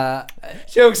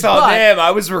joke's on them.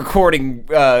 I was recording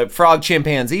frog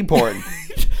chimpanzee porn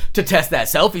to test that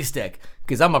selfie stick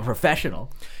because I'm a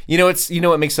professional. You know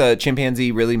what makes a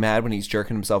chimpanzee really mad when he's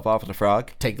jerking himself off with a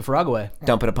frog? Take the frog away.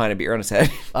 Dumping a pint of beer on his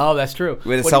head. Oh, that's true.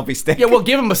 With a selfie stick. Yeah, well,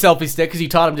 give him a selfie stick because you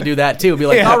taught him to do that too. Be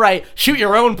like, all right, shoot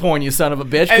your own porn, you son of a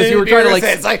bitch, because you were trying to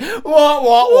it's like,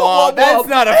 wah. That's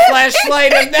not a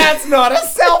flashlight and that's not a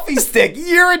selfie stick.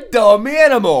 You're a dumb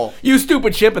animal. You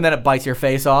stupid chip, and then it bites your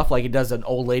face off like it does an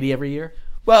old lady every year.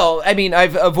 Well, I mean,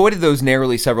 I've avoided those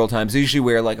narrowly several times. I usually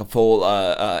wear like a full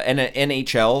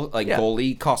NHL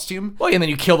goalie costume. Well, and then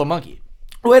you kill the monkey.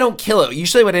 Well, I don't kill it.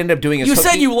 Usually what I end up doing is... You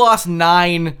said you lost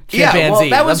 9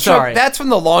 chimpanzees. Yeah, well, sorry. That's from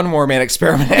the Lawnmower Man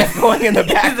experiment going in the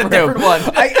back room. A different one.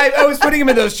 I was putting him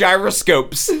in those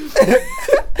gyroscopes.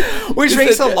 Which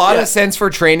makes a lot of sense for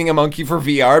training a monkey for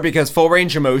VR because full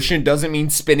range of motion doesn't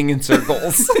mean spinning in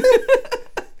circles.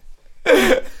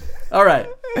 All right.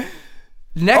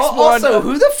 Next one. Also,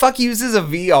 who the fuck uses a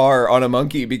VR on a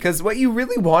monkey? Because what you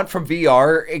really want from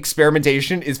VR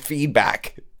experimentation is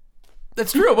feedback.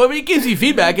 That's true. Well, it gives you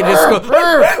feedback and just go.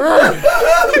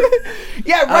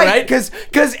 Yeah, right. Because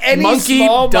any monkey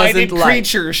small-minded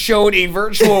creature shown a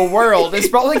virtual world is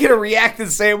probably going to react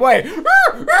the same way.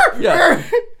 Yeah.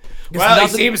 Well, he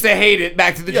seems to hate it.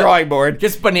 Back to the drawing board.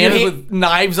 Just bananas with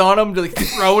knives on them to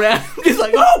throw it at him. He's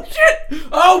like, oh shit!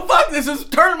 Oh fuck! This is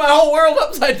turning my whole world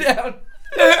upside down.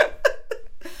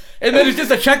 And then it's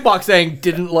just a checkbox saying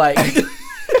 "didn't like."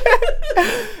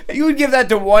 You would give that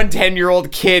to one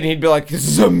 10-year-old kid and he'd be like, this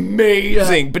is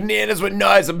amazing. Yeah. Bananas with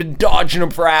knives. I've been dodging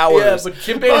them for hours. Yeah, but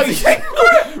chimpanzees.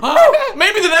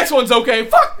 Maybe the next one's okay.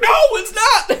 Fuck, no, it's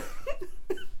not.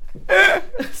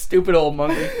 Stupid old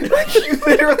monkey. You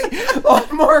literally,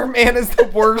 Lawnmower Man is the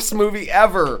worst movie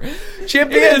ever.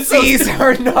 Chimpanzees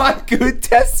are not good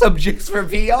test subjects for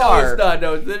VR. No, it's not.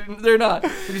 No, they're not.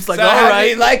 They're just like, so all right. How did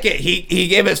he like it? He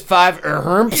gave us 5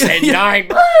 herms and 9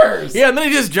 burrs. Yeah, and then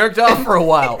he just jerked off for a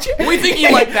while. We think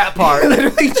he liked that part. He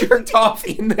literally jerked off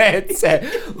in the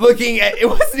headset, looking at it.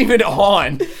 Wasn't even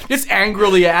on. Just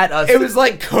angrily at us. It was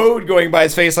like code going by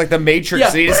his face, like the Matrix.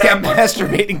 Yeah. He just kept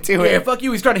masturbating to it. Yeah, fuck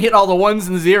you. He's trying to hit all the ones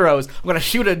and the zeros. I'm gonna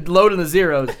shoot a load in the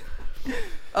zeros.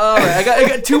 All right, I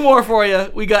got 2 more for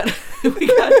you. We got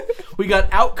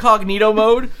out cognito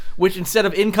mode, which instead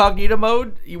of incognito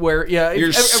mode, where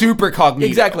you're super cognito.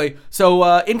 Exactly.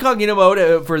 So incognito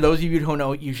mode, for those of you who don't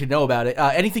know, you should know about it.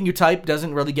 Anything you type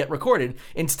doesn't really get recorded.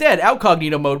 Instead, out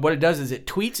cognito mode, what it does is it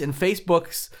tweets and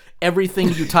Facebooks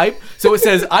everything you type. So it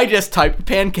says, I just typed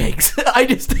pancakes. I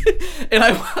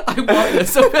want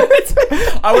this so bad.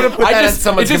 I would have put that on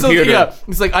someone's computer. Yeah,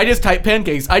 it's like, I just typed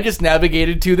pancakes. I just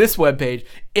navigated to this webpage,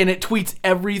 and it tweets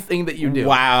everything that you do.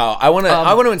 Wow. I want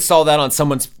to install that on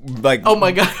someone's, like... Oh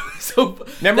my God. So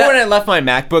remember when I left my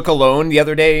MacBook alone the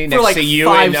other day next to you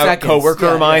and a coworker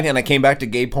of mine, and I came back to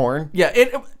gay porn? Yeah,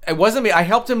 it wasn't me. I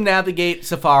helped him navigate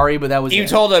Safari, but that was You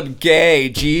told him gay,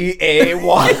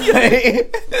 G-A-Y.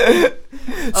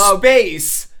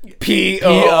 Space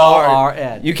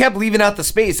P-O-R-N. You kept leaving out the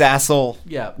space, asshole.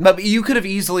 Yeah. But you could have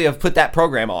easily have put that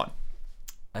program on.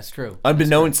 That's true.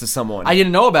 Unbeknownst to someone. I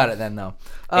didn't know about it then, though.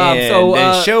 And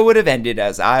the show would have ended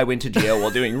as I went to jail while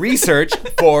doing research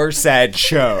for said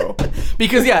show.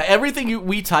 Because, everything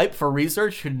we type for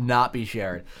research should not be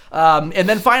shared. And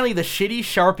then finally, the shitty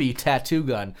Sharpie tattoo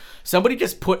gun. Somebody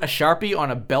just put a Sharpie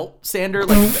on a belt sander,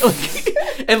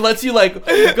 and lets you,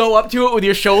 go up to it with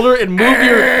your shoulder and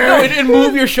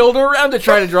move your shoulder around to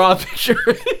try to draw a picture.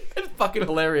 fucking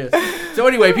hilarious. So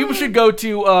anyway, people should go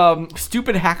to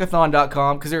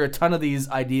stupidhackathon.com because there are a ton of these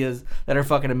ideas that are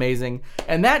fucking amazing.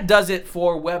 And that does it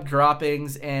for web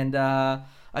droppings. And I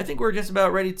think we're just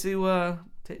about ready to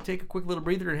take a quick little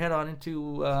breather and head on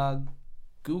into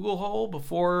Google Hole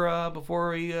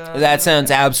before we... That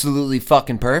sounds absolutely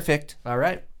fucking perfect. All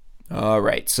right. All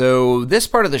right, so this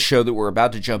part of the show that we're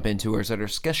about to jump into is our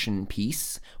discussion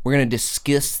piece. We're going to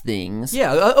discuss things.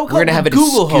 Yeah, we're going to have a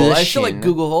Google discussion. Hole. I feel like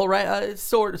Google Hole, right? It's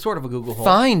sort of a Google Hole.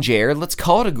 Fine, Jared. Let's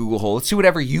call it a Google Hole. Let's do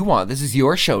whatever you want. This is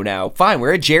your show now. Fine,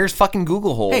 we're at Jared's fucking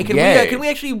Google Hole. Hey, can we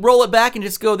actually roll it back and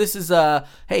just go, this is,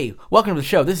 hey, welcome to the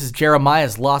show. This is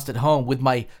Jeremiah's Lost at Home with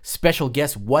my special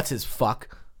guest, What's His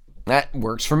Fuck? That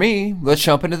works for me. Let's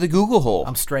jump into the Google Hole.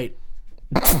 I'm straight.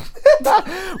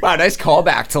 Wow, nice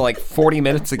callback to like 40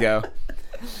 minutes ago.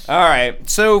 All right,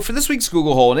 so for this week's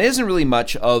Google Hole, and it isn't really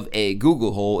much of a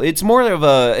Google Hole. It's more of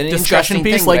an discussion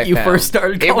piece, thing like that I you found. first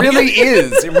started. It really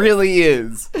is. It really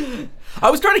is. I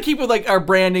was trying to keep with like our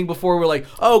branding before we're like,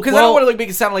 because I don't want to like make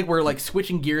it sound like we're like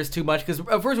switching gears too much. Because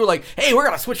at first we're like, hey, we're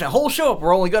gonna switch the whole show up.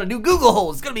 We're only gonna do Google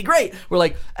Holes. It's gonna be great. We're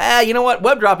like, you know what?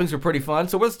 Web droppings are pretty fun.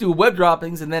 So let's do web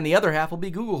droppings, and then the other half will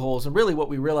be Google Holes. And really, what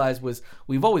we realized was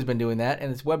we've always been doing that,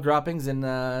 and it's web droppings and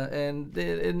a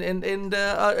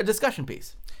discussion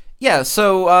piece. Yeah.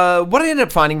 So what I ended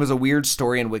up finding was a weird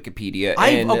story in Wikipedia.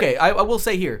 I will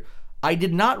say here, I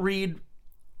did not read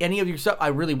any of your stuff. I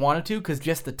really wanted to because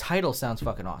just the title sounds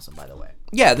fucking awesome, by the way.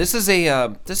 Yeah, this is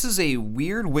a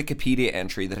weird Wikipedia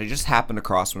entry that I just happened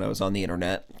across when I was on the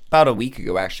internet about a week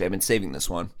ago. Actually, I've been saving this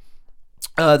one.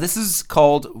 This is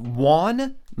called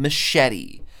Juan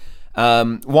Machete.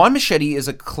 Juan Machete is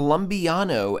a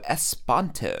Colombiano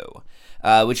Espanto,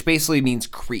 which basically means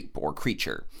creep or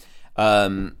creature.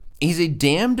 He's a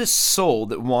damned soul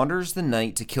that wanders the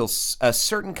night to kill a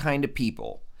certain kind of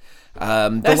people.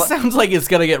 That sounds like it's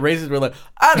gonna get racist. We're like,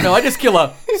 I don't know, I just kill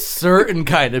a certain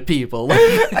kind of people.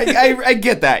 I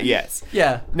get that, yes.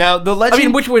 Yeah. Now the legend. I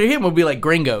mean, which would him would be like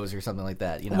gringos or something like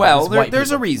that. You know. Well,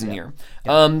 there's a reason here.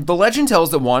 The legend tells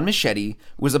that Juan Machete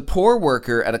was a poor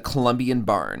worker at a Colombian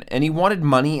barn, and he wanted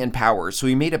money and power, so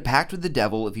he made a pact with the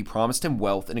devil if he promised him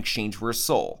wealth in exchange for his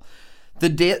soul.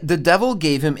 The devil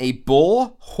gave him a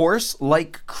bull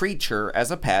horse-like creature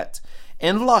as a pet,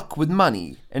 and luck with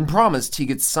money, and promised he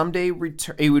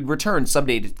would return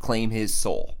someday to claim his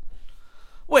soul.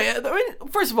 Wait, I mean,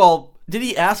 first of all, did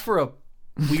he ask for a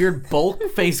weird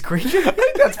bulk-faced creature? I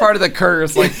think that's part of the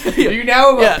curse. Like, you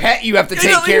now have a pet you have to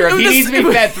take care of. He needs to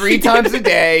be fed 3 times a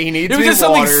day. He needs to be watered. It was just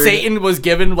something Satan was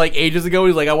given like ages ago.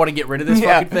 He's like, I want to get rid of this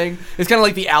fucking thing. It's kind of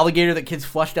like the alligator that kids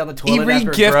flush down the toilet after it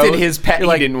grows. He re-gifted his pet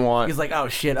he didn't want. He's like, oh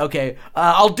shit, okay.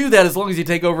 I'll do that as long as you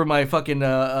take over my fucking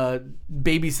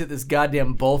babysit this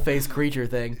goddamn bull-faced creature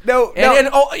thing. And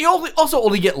you also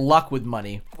only get luck with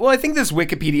money. Well, I think this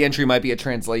Wikipedia entry might be a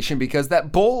translation because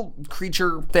that bull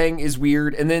creature thing is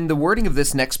weird, and then the wording of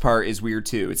this next part is weird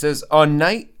too. It says, one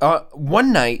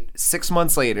night, 6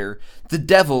 months later, the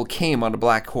devil came on a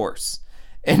black horse,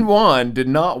 and Juan did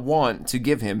not want to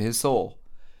give him his soul.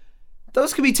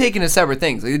 Those could be taken as separate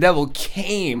things. Like the devil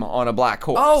came on a black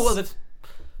horse. Oh, well, that's...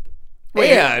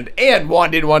 And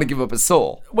Juan didn't want to give up his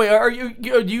soul. Wait,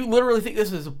 do you literally think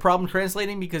this is a problem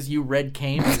translating because you read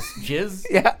came as jizz?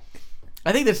 Yeah.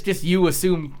 I think that's just you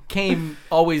assume came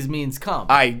always means come.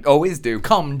 I always do.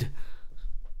 Cummed.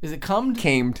 Is it cummed?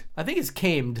 Camed. I think it's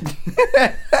camed.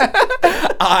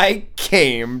 I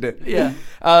camed. Yeah.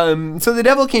 So the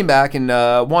devil came back, and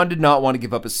Juan did not want to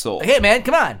give up his soul. Hey man,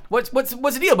 come on. What's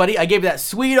the deal, buddy? I gave you that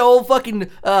sweet old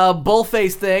fucking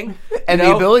bullface thing, and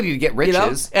the ability to get riches. You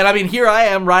know? And I mean, here I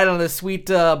am riding on this sweet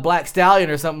black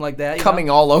stallion or something like that. Coming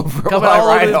all over. Coming all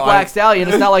over this black stallion.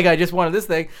 It's not like I just wanted this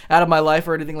thing out of my life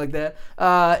or anything like that.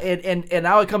 And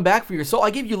now I come back for your soul.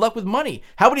 I gave you luck with money.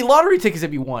 How many lottery tickets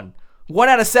have you won? 1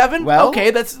 out of 7? Well,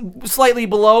 okay, that's slightly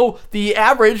below the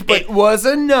average, but it was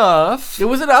enough. It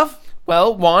was enough.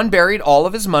 Well, Juan buried all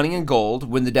of his money in gold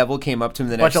when the devil came up to him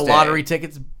the next day. Bunch of lottery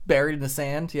tickets buried in the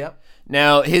sand, yep.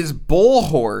 Now, his bull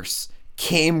horse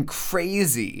came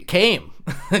crazy.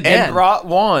 And brought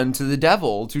Juan to the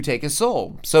devil to take his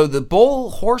soul. So the bull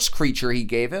horse creature he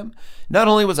gave him not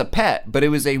only was a pet, but it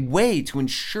was a way to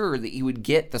ensure that he would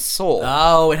get the soul.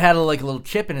 Oh, it had a little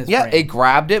chip in his brain. Yeah, it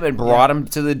grabbed him and brought him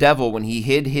to the devil when he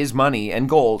hid his money and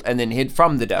gold and then hid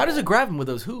from the devil. How does it grab him with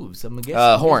those hooves? I'm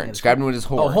guessing. Horns. Grabbed him with his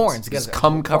horns. Oh, horns. His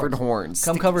cum-covered horns.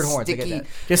 Cum-covered horns. Sticky, I get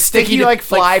that. Just sticky like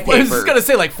fly paper. I was just going to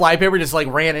say like fly paper just like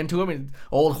ran into him and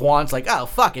old Juan's like, oh,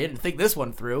 fuck it. Didn't think this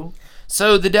one through.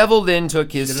 So the devil then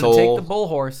took his soul take the bull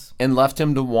horse and left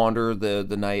him to wander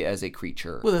the night as a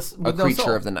creature. With a no creature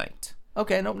soul. of the night.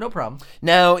 Okay, no problem.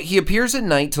 Now, he appears at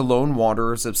night to lone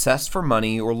wanderers obsessed for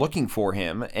money or looking for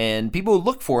him, and people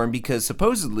look for him because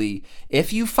supposedly,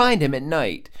 if you find him at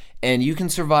night and you can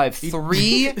survive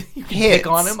 3 hits pick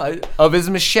on him? of his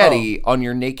machete on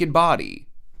your naked body,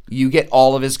 you get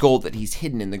all of his gold that he's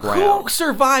hidden in the ground. Who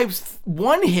survives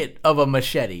 1 hit of a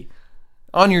machete?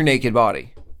 On your naked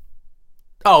body.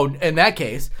 Oh, in that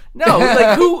case. No,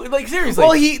 like who, like seriously.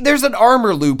 Well, there's an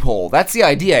armor loophole. That's the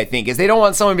idea, I think, is they don't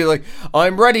want someone to be like,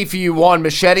 I'm ready for you, Juan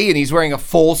Machete, and he's wearing a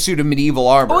full suit of medieval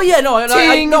armor. Oh yeah, no, and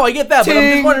I get that, but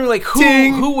I'm just wondering, like,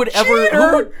 who would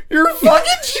ever... You're a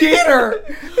fucking cheater!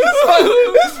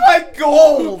 This is my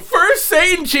goal! First,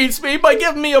 Satan cheats me by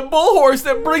giving me a bull horse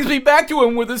that brings me back to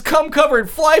him with his cum-covered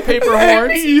flypaper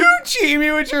horns. And you cheat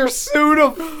me with your suit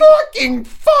of fucking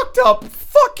fucked up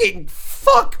fuck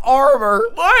armor.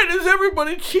 Why does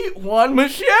everybody cheat Juan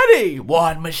Machete?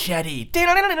 Juan Machete.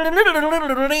 Juan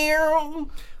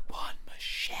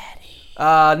Machete.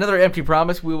 Another empty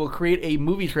promise. We will create a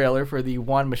movie trailer for the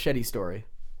Juan Machete story.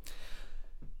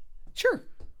 Sure.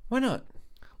 Why not?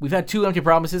 We've had 2 empty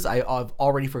promises. I've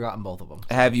already forgotten both of them.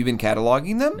 Have you been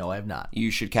cataloging them? No, I have not.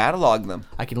 You should catalog them.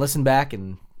 I can listen back,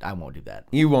 and I won't do that.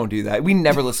 You won't do that. We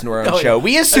never listen to our own show.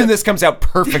 We assume this comes out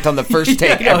perfect on the first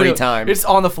take every time. It's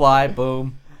on the fly.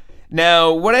 Boom.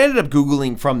 Now, what I ended up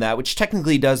Googling from that, which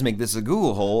technically does make this a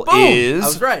Google hole, Boom! is I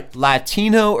was right.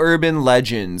 Latino urban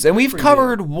legends. And we've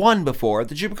covered one before,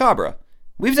 the Chupacabra.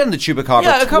 We've done the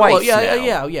Chupacabra twice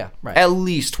now. Yeah, right. At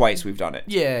least twice we've done it.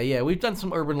 Yeah. We've done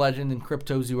some urban legend and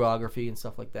cryptozoography and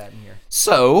stuff like that in here.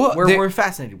 So we're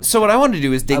fascinated with it. So what I wanted to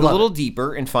do is dig a little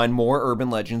deeper and find more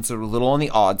urban legends that are a little on the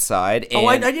odd side. And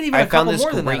I didn't even I have a couple found this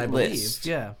more than that, great I believe. list.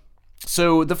 Yeah.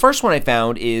 So the first one I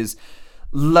found is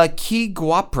La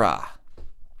Quiguapra.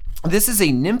 This is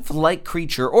a nymph-like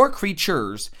creature or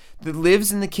creatures that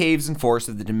lives in the caves and forests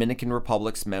of the Dominican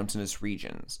Republic's mountainous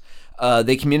regions.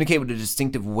 They communicate with a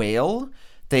distinctive wail.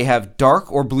 They have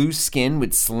dark or blue skin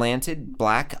with slanted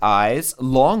black eyes,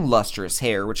 long lustrous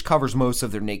hair, which covers most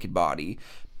of their naked body,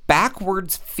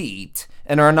 backwards feet,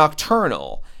 and are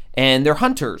nocturnal. And they're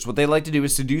hunters. What they like to do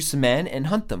is seduce men and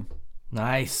hunt them.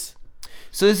 Nice.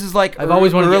 So this is like I've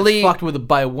always wanted to get fucked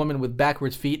by a woman with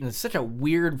backwards feet, and it's such a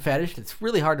weird fetish. It's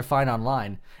really hard to find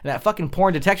online. And that fucking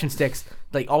porn detection sticks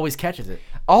always catches it.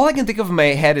 All I can think of in my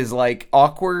head is like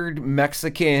awkward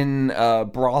Mexican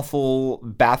brothel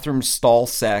bathroom stall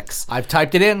sex. I've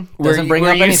typed it in. Doesn't bring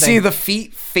up anything. You see the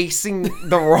feet facing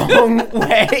the wrong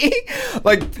way.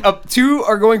 Like 2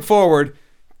 are going forward,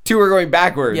 2 are going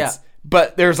backwards. Yeah.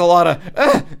 But there's a lot of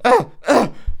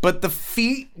but the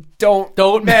feet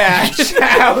don't match.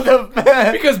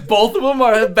 Because both of them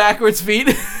are backwards feet.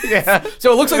 Yeah.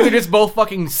 So it looks like they're just both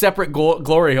fucking separate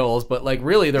glory holes, but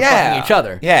really they're fucking each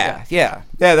other. Yeah.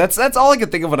 That's all I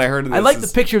could think of when I heard of this. I like the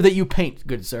picture that you paint,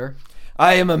 good sir.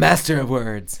 I am a master of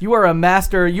words. You are a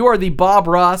master. You are the Bob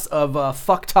Ross of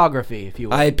fucktography, if you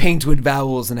will. I paint with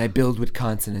vowels and I build with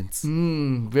consonants.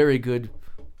 Very good.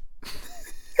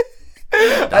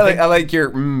 I like your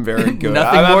very good.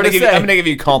 Nothing more to say. I'm gonna give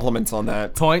you compliments on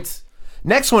that. Points.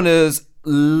 Next one is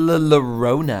La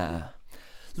Llorona.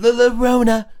 La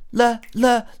Llorona. La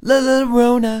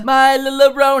Llorona. My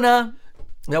Llorona.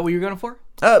 Is that what you're going for?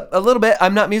 A little bit.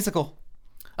 I'm not musical.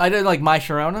 I did like My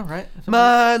Sharona, right?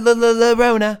 My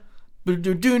Llorona.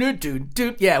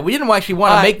 Yeah, we didn't actually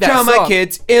want to make that song. I drowned my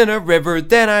kids in a river,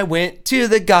 then I went to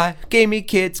the guy, gave me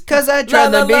kids, cause I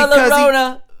drowned them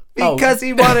because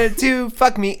he wanted to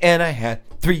fuck me, and I had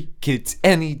 3 kids,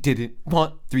 and he didn't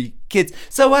want 3 kids,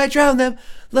 so I drowned them.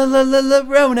 La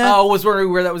Llorona. Oh, I was wondering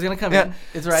where that was gonna come in.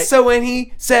 It's right. So when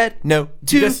he said no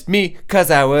to me, cause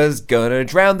I was gonna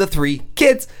drown the 3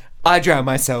 kids, I drowned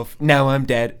myself. Now I'm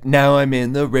dead. Now I'm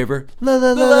in the river. La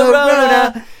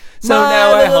Llorona. So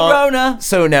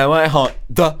now I haunt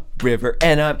the river,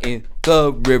 and I'm in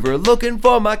the river looking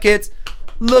for my kids.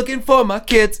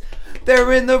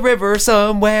 They're in the river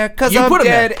somewhere, cause I'm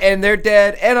dead, and they're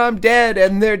dead, and I'm dead,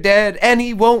 and they're dead, and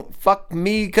he won't fuck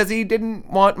me cause he didn't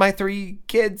want my 3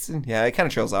 kids. And yeah, it kind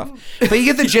of trails off. But you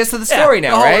get the gist of the story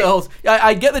now, right?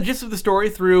 I get the gist of the story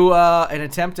through an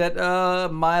attempt at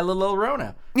My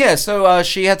Llorona. Yeah, so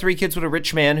she had 3 kids with a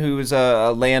rich man who was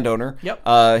a landowner.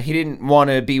 Yep. He didn't want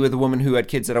to be with a woman who had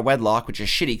kids at a wedlock, which is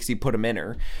shitty because he put them in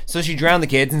her. So she drowned the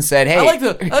kids and said, hey. I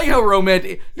like how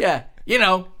romantic. Yeah,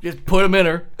 just put them in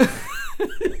her.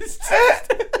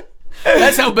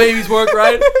 That's how babies work,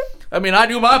 right? I mean, I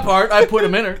do my part. I put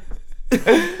them in her.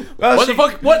 Well, What the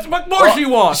fuck? What more she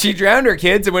wants? She drowned her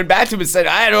kids and went back to him and said,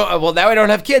 well, now I don't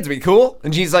have kids. We cool?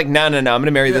 And she's like, no, I'm going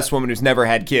to marry this woman who's never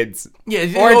had kids. Yeah,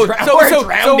 Or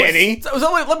drowned any. So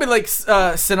let me like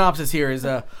synopsis here is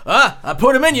I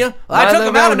put him in you, I took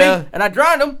him out of me, and I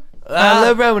drowned him.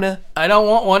 My Lorona. I don't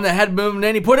want one that had moved and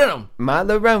any put in him. My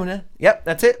Lorona. Yep,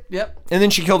 that's it. Yep. And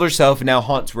then she killed herself and now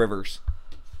haunts rivers.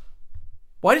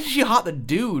 Why did she haunt the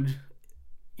dude?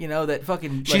 You know, that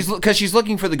fucking... Because she's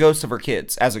looking for the ghost of her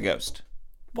kids as a ghost.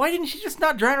 Why didn't she just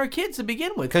not drown her kids to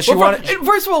begin with? Because she wanted...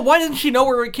 First of all, why didn't she know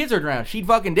where her kids are drowned? She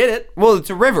fucking did it. Well, it's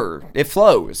a river. It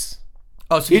flows.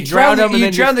 Oh, so you drowned them and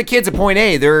then... You drowned the kids at point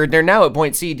A. They're now at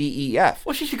point C, D, E, F.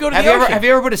 Well, she should go to the ocean. Have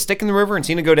you ever put a stick in the river and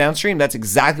seen it go downstream? That's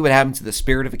exactly what happened to the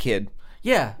spirit of a kid.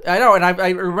 Yeah, I know, and I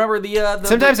remember the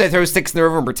Sometimes I throw sticks in the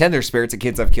river and pretend they're spirits of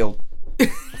kids I've killed.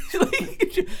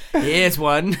 Here's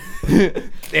one.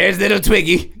 There's little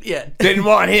Twiggy. Yeah. Didn't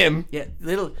want him. Yeah,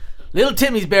 little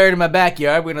Timmy's buried in my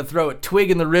backyard. We're gonna throw a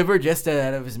twig in the river just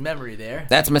out of his memory there.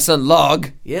 That's my son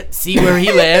Log. Yeah, see where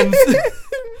he lands.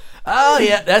 Oh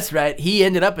yeah, that's right. He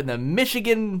ended up in the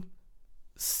Michigan,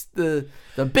 the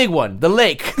big one, the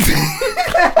lake.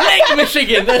 Lake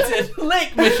Michigan, that's it.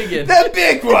 Lake Michigan. The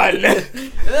big one.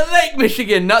 The Lake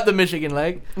Michigan, not the Michigan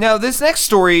Lake. Now, this next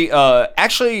story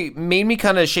actually made me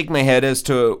kind of shake my head as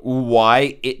to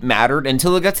why it mattered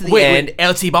until it got to the end. Wait,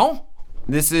 El Cibon?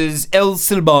 This is El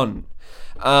Silbon.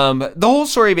 The whole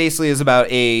story basically is about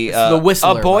the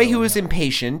Whistler, a boy who was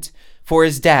impatient for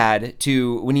his dad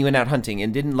when he went out hunting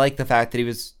and didn't like the fact that he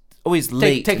was always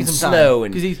late taking and some slow.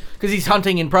 Because he's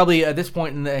hunting and probably at this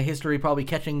point in the history probably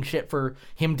catching shit for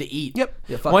him to eat.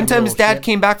 Yep. One time his dad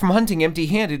came back from hunting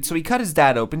empty-handed, so he cut his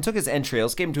dad open, took his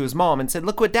entrails, gave him to his mom, and said,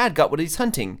 "Look what Dad got when he's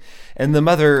hunting." And the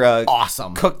mother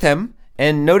awesome cooked them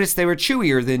and noticed they were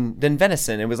chewier than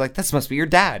venison. And was like, "This must be your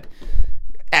dad."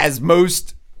 As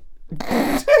most...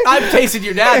 I've tasted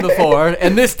your dad before,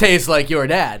 and this tastes like your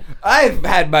dad. I've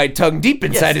had my tongue deep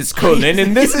inside his colon,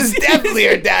 and this is definitely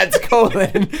your dad's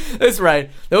colon. That's right.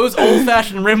 Those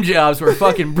old-fashioned rim jobs were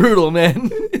fucking brutal,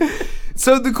 man.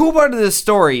 So the cool part of this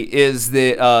story is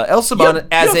that El Saban,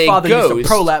 as a father ghost, used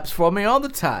to prolapse for me all the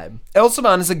time. El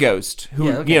Saban is a ghost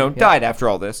who died after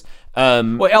all this.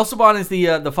 Wait, El Saban is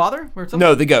the father or something?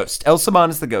 No, the ghost. El Saban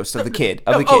is the ghost of the kid.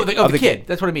 Of the kid.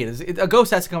 That's what I mean. A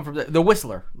ghost has to come from the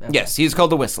Whistler. Yes, he's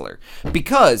called the Whistler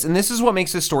because, and this is what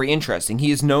makes this story interesting. He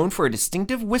is known for a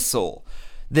distinctive whistle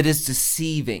that is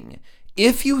deceiving.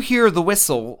 If you hear the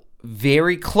whistle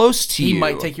very close to you, he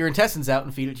might take your intestines out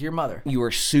and feed it to your mother. You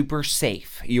are super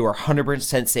safe. You are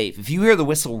 100% safe. If you hear the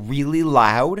whistle really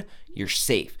loud, you're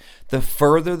safe. The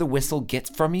further the whistle gets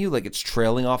from you, like it's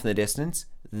trailing off in the distance,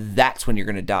 that's when you're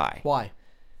going to die. Why?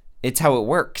 It's how it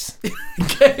works.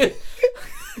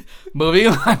 Moving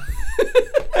on.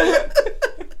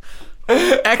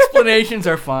 Explanations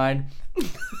are fine.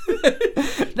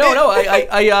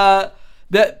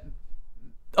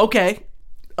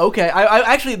 Okay. I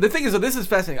actually, the thing is that this is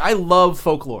fascinating. I love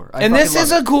folklore. And this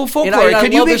is a cool folklore.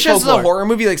 Could you picture this as a horror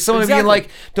movie? Like someone being like,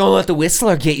 "Don't let the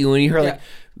Whistler get you," and you hear like,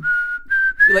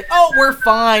 you're like, "Oh, we're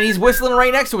fine." He's whistling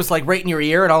right next to us, like right in your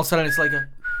ear, and all of a sudden it's like a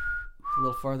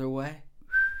little farther away.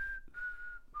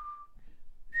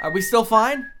 Are we still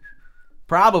fine?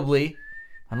 Probably,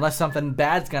 unless something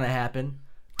bad's gonna happen.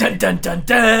 Dun dun dun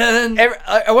dun.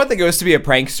 I want the ghost to be a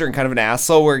prankster and kind of an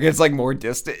asshole, where it gets like more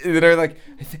distant. And they're like,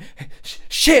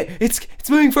 "Shit, it's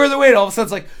moving further away." And all of a sudden,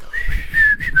 it's like,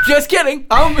 just kidding.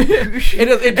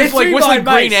 It just like whistling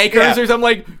Green Acres or something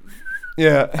like.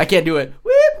 Yeah, I can't do it.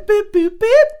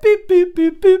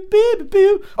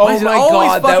 Oh my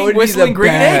god, that would whistling be the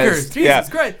Green best. Acres. Jesus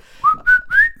Christ.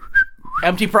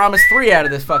 Empty Promise 3 out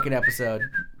of this fucking episode.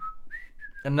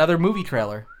 Another movie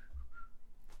trailer.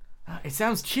 It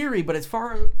sounds cheery, but it's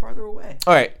farther away.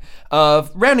 All right.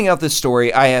 Rounding out this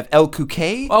story, I have El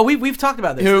Cuque. Oh, we've talked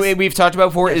about this. Who we've talked about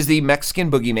before is the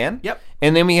Mexican boogeyman. Yep.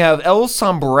 And then we have El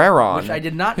Sombreron, which I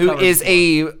did not who cover is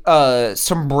before. a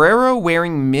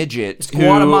sombrero-wearing midget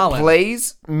who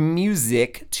plays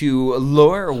music to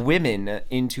lure women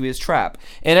into his trap.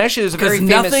 And actually, there's a very famous...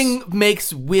 nothing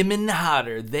makes women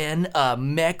hotter than a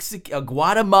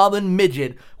Guatemalan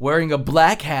midget wearing a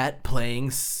black hat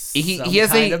playing he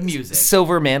has kind a of music.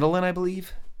 Silver mandolin, I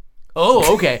believe.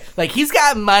 Oh, okay. Like, he's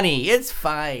got money. It's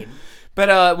fine.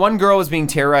 But one girl was being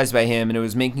terrorized by him, and it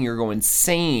was making her go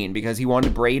insane because he wanted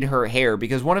to braid her hair.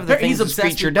 Because one of the things this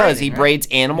creature does, he braids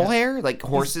animal hair, like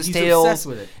horses' tails obsessed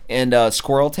with it. And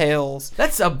squirrel tails.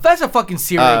 That's a fucking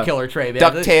serial killer trait, man.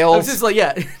 Duck tails. I was just like,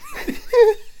 yeah.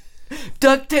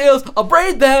 DuckTales, I'll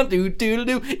braid them, do.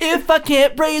 If I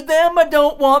can't braid them, I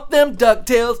don't want them.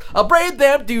 DuckTales, I'll braid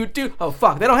them, do. Oh,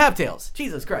 fuck, they don't have tails.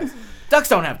 Jesus Christ. Ducks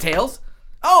don't have tails.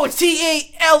 Oh, it's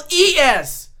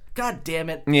Tales. God damn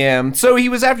it. Yeah, so he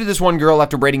was after this one girl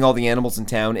after braiding all the animals in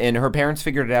town, and her parents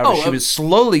figured it out. She was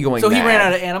slowly going So mad. he ran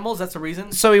out of animals? That's the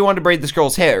reason? So he wanted to braid this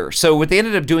girl's hair. So what they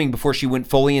ended up doing before she went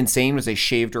fully insane was they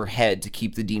shaved her head to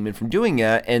keep the demon from doing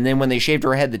that, and then when they shaved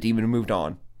her head, the demon moved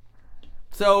on.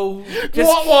 So...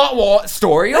 What?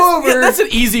 Story over. Yeah, that's an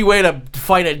easy way to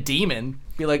fight a demon.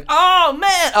 Be like, oh,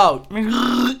 man. Oh.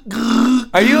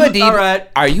 Are you a All right.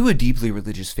 Are you a deeply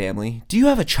religious family? Do you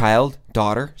have a child,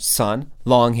 daughter, son,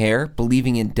 long hair,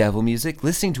 believing in devil music,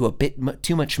 listening to a bit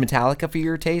too much Metallica for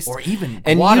your taste? Or even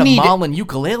and Guatemalan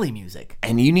ukulele music.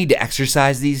 And you need to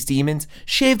exorcise these demons?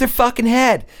 Shave their fucking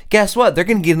head. Guess what? They're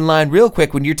going to get in line real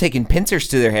quick when you're taking pincers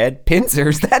to their head.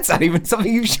 Pincers? That's not even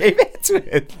something you shave heads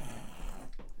with.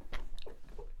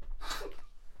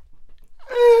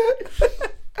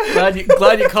 Glad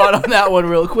you caught on that one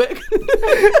real quick.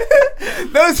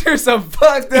 Those are some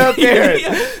fucked up hairs.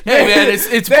 Hey man, it's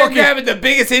they're fucking grabbing the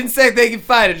biggest insect they can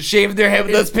find and shaving their head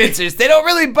with those pincers. They don't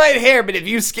really bite hair, but if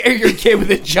you scare your kid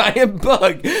with a giant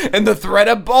bug and the threat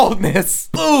of baldness,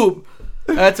 boom.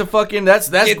 That's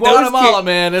Guatemala,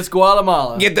 man. That's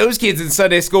Guatemala. Get those kids in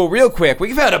Sunday school real quick.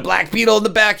 We found a black beetle in the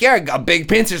backyard. Got big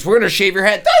pincers. We're gonna shave your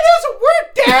head. That doesn't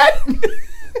work, Dad.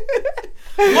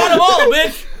 Guatemala,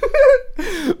 bitch.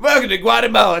 Welcome to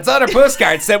Guatemala. It's on our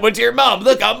postcard. Send one to your mom.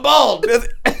 Look, I'm bald.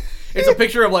 It's a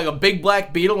picture of like a big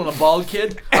black beetle and a bald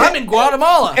kid. I'm in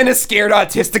Guatemala. And a scared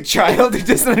autistic child who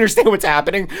doesn't understand what's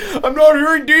happening. I'm not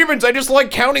hearing demons. I just like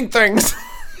counting things.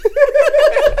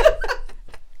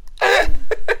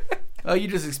 Oh, you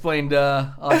just explained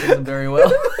autism very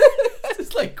well.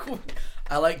 It's like,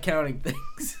 I like counting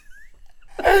things.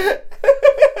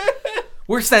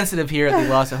 We're sensitive here at the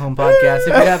Lost at Home podcast, if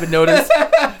you haven't noticed.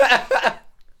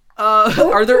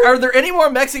 Are there any more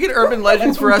Mexican urban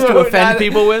legends for us to offend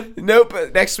people with? Nope.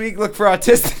 Next week, look for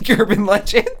autistic urban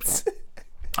legends.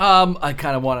 I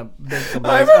kind of want to make some.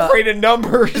 I'm afraid of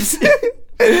numbers. And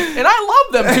I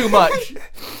love them too much.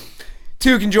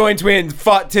 Two conjoined twins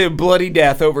fought to bloody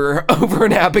death over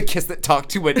an abacus that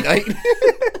talked to at night.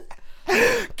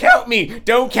 Count me.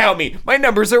 Don't count me. My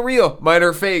numbers are real. Mine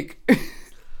are fake.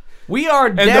 We are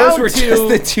and down to... those were just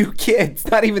the two kids,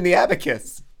 not even the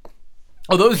abacus.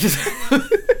 Oh, those just...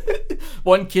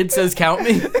 One kid says, count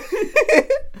me?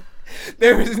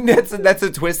 That's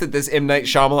a twist that this M. Night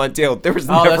Shyamalan tale. There was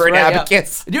never an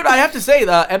abacus. Yeah. Dude, I have to say,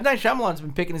 M. Night Shyamalan's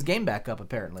been picking his game back up,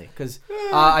 apparently. Because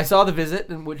I saw The Visit,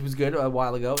 which was good a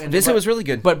while ago. And Visit was really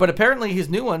good. But apparently his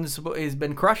new one has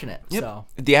been crushing it. Yep. So.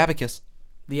 The Abacus.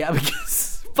 The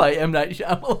Abacus by M. Night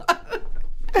Shyamalan.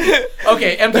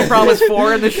 Okay, Empty Promise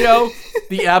 4 in the show.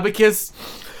 The Abacus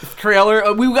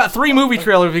trailer. We've got 3 movie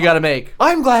trailers we got to make.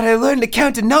 I'm glad I learned to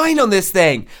count to 9 on this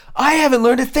thing. I haven't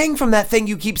learned a thing from that thing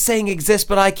you keep saying exists,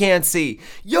 but I can't see.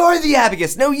 You're the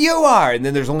Abacus. No, you are. And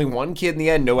then there's only one kid in the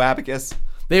end. No Abacus.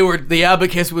 The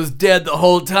Abacus was dead the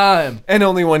whole time. And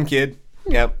only one kid.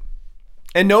 Yep.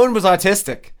 And no one was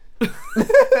autistic.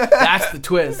 That's the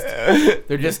twist.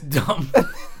 They're just dumb.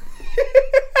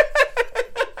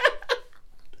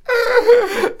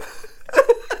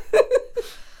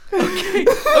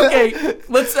 Okay,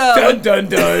 let's dun dun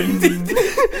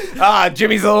dun.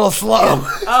 Jimmy's a little slow.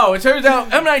 Oh, it turns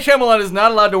out M. Night Shyamalan is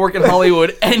not allowed to work in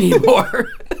Hollywood anymore.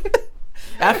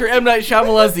 After M. Night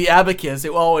Shyamalan's The Abacus,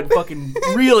 it all went fucking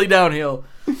really downhill.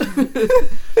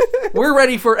 We're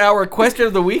ready for our question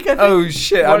of the week, I think. Oh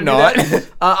shit, I'm not.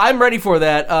 I'm ready for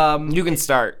that. You can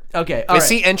start. Okay, I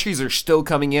see entries are still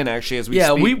coming in actually as we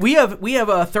speak. Yeah, we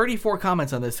have 34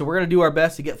 comments on this, so we're gonna do our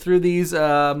best to get through these.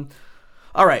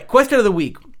 All right, question of the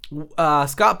week.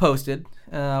 Scott posted.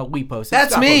 We posted.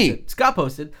 That's Scott me. Posted. Scott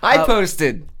posted. I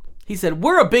posted. He said,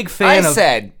 "We're a big fan of."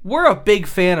 We're a big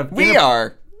fan of.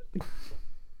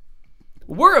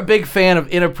 We're a big fan of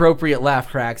inappropriate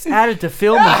laugh tracks added to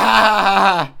film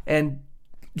and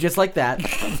just like that,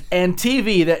 and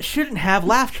TV that shouldn't have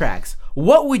laugh tracks.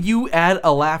 What would you add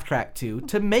a laugh track to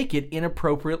make it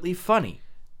inappropriately funny?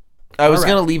 I was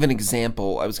going to leave an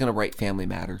example. I was going to write Family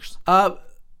Matters.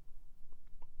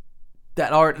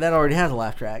 That already has a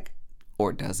laugh track.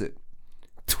 Or does it?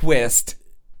 Twist.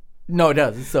 No, it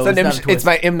does. So it's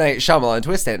my M. Night Shyamalan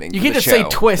twist ending. You can't just say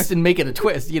twist and make it a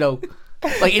twist, you know.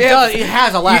 Like it does. It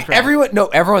has a laugh track.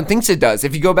 Everyone thinks it does.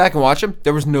 If you go back and watch them,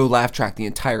 there was no laugh track the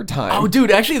entire time. Oh, dude,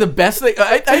 actually the best thing,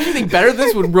 I actually think better than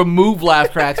this would remove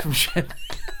laugh tracks from shit.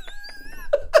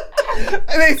 And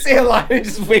they say a line and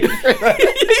just wait for that.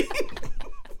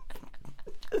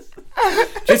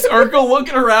 It's Urkel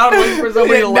looking around waiting for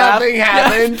somebody to laugh. Nothing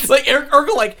happens. Like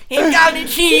Urkel, like, ain't got any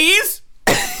cheese.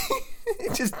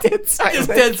 Just dead silent. Just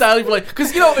dead silent for like,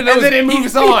 because and then it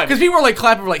moves on. Because people were like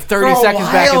clapping for like 30 For a seconds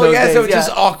back in while, those yeah, days. so just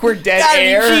awkward dead got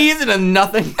air. Any cheese and a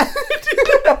nothing.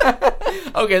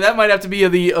 Okay, that might have to be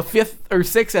the fifth or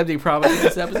sixth empty promise in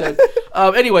this episode.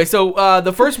 Anyway, so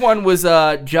the first one was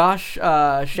Josh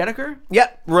Schedeker.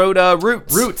 Yep, wrote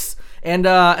Roots. Roots. And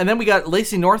then we got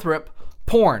Lacey Northrup,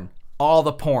 Porn. All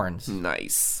the porns.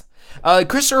 Nice.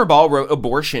 Christopher Ball wrote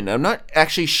Abortion. I'm not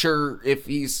actually sure if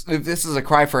this is a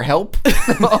cry for help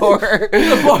or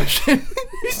Abortion.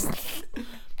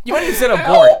 You might have said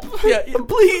abort. Yeah,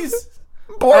 please.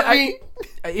 Abort me.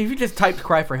 If you just typed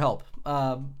cry for help.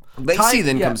 Lacey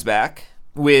then comes back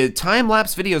with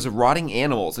time-lapse videos of rotting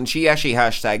animals, and she actually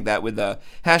hashtagged that with the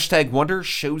hashtag Wonder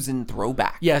Chosen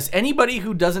Throwback. Yes, anybody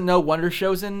who doesn't know Wonder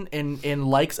Chosen and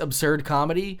likes absurd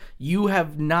comedy, you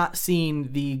have not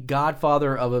seen the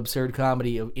godfather of absurd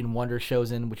comedy in Wonder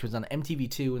Chosen, which was on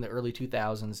MTV2 in the early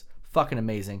 2000s. Fucking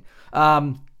amazing.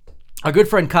 Our good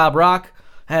friend Cobb Rock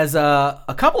has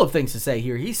a couple of things to say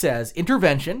here. He says,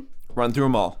 Intervention. Run through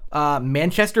them all.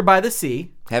 Manchester by the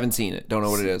Sea. Haven't seen it. Don't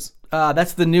know what it is.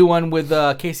 That's the new one with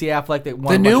Casey Affleck that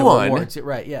won a bunch of awards.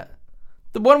 Right, yeah.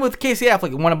 The one with Casey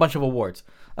Affleck that won a bunch of awards.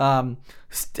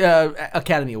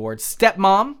 Academy Awards.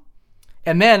 Stepmom.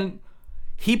 And then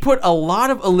he put a lot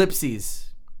of ellipses.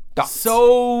 Dots.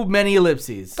 So many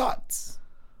ellipses. Dots.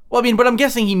 Well, I mean, but I'm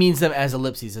guessing he means them as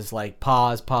ellipses. It's like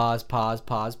pause, pause, pause,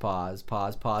 pause, pause,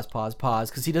 pause, pause, pause, pause.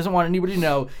 Because he doesn't want anybody to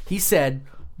know. He said,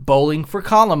 Bowling for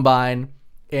Columbine.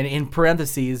 And in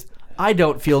parentheses, I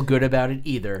don't feel good about it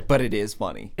either. But it is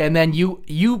funny. And then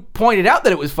you pointed out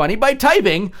that it was funny by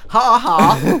typing, ha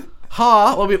ha,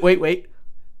 ha. Well, wait.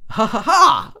 Ha ha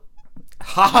ha.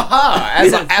 Ha ha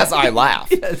ha, as I laugh.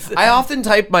 Yes. I often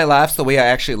type my laughs the way I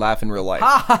actually laugh in real life.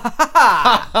 Ha ha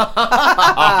ha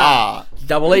ha.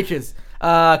 Double H's.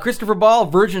 Christopher Ball,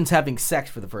 virgins having sex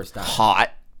for the first time.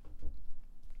 Hot.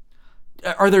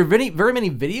 Are there very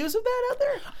many videos of that out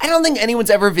there? I don't think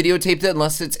anyone's ever videotaped it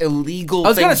unless it's illegal. I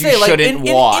was things gonna say, you shouldn't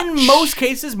watch. in most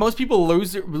cases, most people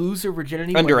lose their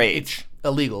virginity when Underage. it's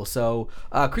illegal. So,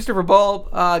 Christopher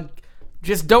Ball,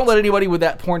 just don't let anybody with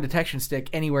that porn detection stick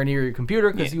anywhere near your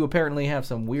computer because you apparently have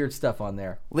some weird stuff on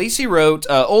there. Lacey wrote,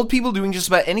 old people doing just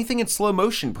about anything in slow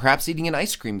motion, perhaps eating an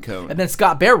ice cream cone. And then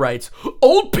Scott Bear writes,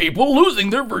 old people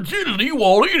losing their virginity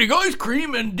while eating ice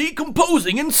cream and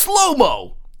decomposing in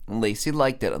slow-mo. Lacey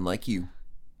liked it, unlike you.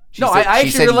 I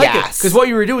actually really liked it. yes. Because what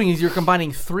you were doing is you're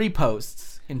combining 3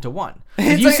 posts into one.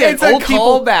 It's you a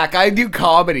callback. I do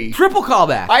comedy. Triple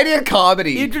callback. I did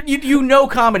comedy. You know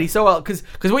comedy so well. Because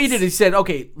what you did is you said,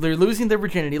 okay, they're losing their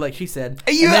virginity, like she said.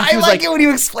 I like it when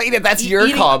you explain it. That's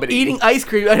your comedy. Eating ice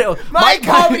cream. I know. My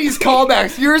comedy's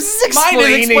callbacks. Yours is explaining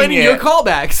Mine is explaining it. your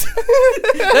callbacks.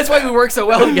 That's why we work so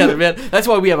well together, man. That's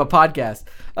why we have a podcast.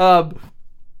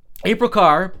 April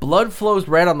Carr, Blood Flows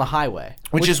Red on the Highway.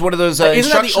 Which is one of those isn't that the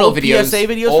instructional old videos. PSA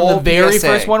videos from the very PSA.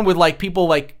 first one with like people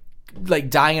like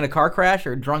dying in a car crash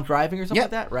or drunk driving or something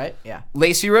like that, right? Yeah.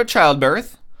 Lacey wrote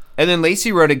Childbirth. And then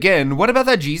Lacey wrote again, what about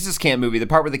that Jesus Camp movie? The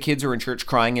part where the kids are in church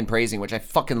crying and praising, which I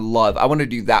fucking love. I want to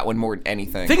do that one more than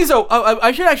anything. Thing is, though,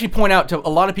 I should actually point out to a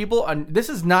lot of people, and this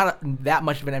is not that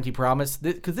much of an empty promise,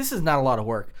 because this is not a lot of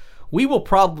work. We will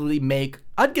probably make,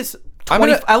 I'd guess,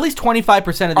 at least 25%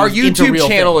 of these our into YouTube real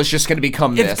channel things. is just going to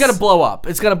become this. It's gonna blow up.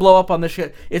 It's gonna blow up on this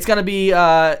shit. It's gonna be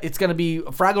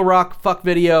Fraggle Rock fuck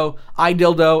video,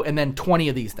 iDildo, and then 20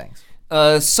 of these things.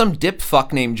 Some dip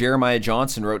fuck named Jeremiah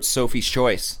Johnson wrote Sophie's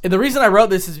Choice. And the reason I wrote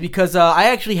this is because I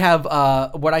actually have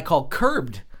what I call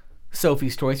curbed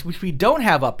Sophie's Choice, which we don't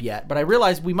have up yet, but I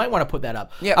realized we might want to put that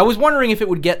up. Yeah. I was wondering if it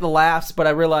would get the laughs, but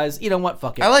I realized, you know what,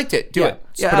 fuck it. I liked it. Do it.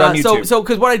 Yeah. Put it on YouTube. So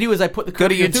because what I do is I put the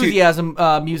Curb Your Enthusiasm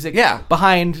music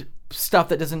behind stuff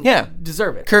that doesn't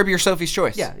deserve it. Curb Your Sophie's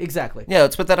Choice. Yeah, exactly. Yeah,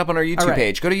 let's put that up on our YouTube right.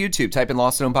 page. Go to YouTube, type in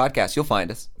Lost and Known Podcast. You'll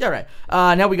find us. All right.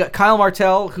 Now we got Kyle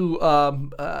Martell, who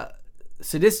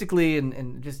sadistically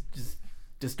and just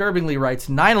disturbingly writes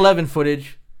 9/11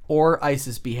 footage or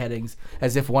ISIS beheadings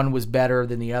as if one was better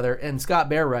than the other. And Scott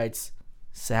Bear writes,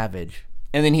 savage.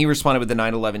 And then he responded with the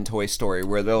 9/11 Toy Story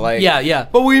where they're like, yeah.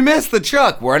 But we missed the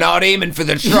truck. We're not aiming for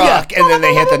the truck. And then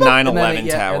they hit the 9/11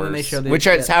 towers, and then they show which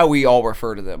is how we all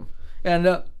refer to them. And,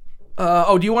 do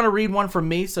you want to read one from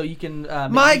me so you can...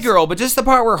 My Girl, but just the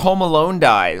part where Home Alone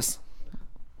dies.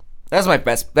 That's my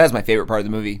favorite part of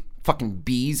the movie. Fucking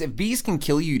bees. If bees can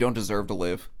kill you, you don't deserve to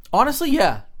live. Honestly,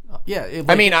 yeah. Yeah.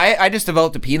 I mean, I just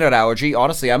developed a peanut allergy.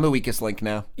 Honestly, I'm the weakest link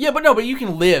now. Yeah, but you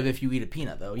can live if you eat a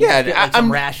peanut, though. You Yeah, just get,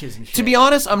 some rashes and shit. To be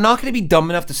honest, I'm not going to be dumb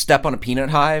enough to step on a peanut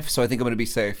hive, so I think I'm going to be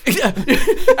safe.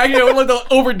 I would like to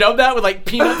overdub that with like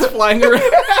peanuts flying around.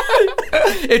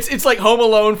 It's like Home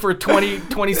Alone for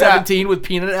 2017 with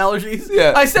peanut allergies.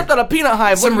 Yeah. I stepped on a peanut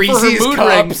hive. Some looking for her Reese's mood cups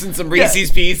rings. and some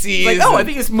Reese's Pieces. Like, I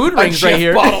think it's mood rings right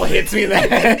here. bottle hits me in the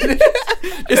head.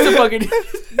 Just a fucking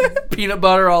peanut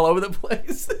butter all over the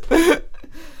place.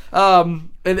 And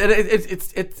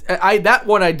it's that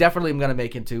one I definitely am gonna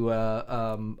make into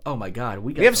oh my god,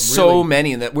 we have so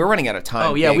many that we're running out of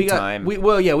time. Oh yeah,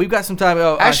 we've got some time.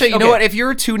 Actually, you know what? If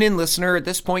you're a tune-in listener at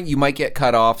this point, you might get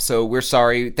cut off. So we're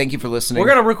sorry. Thank you for listening. We're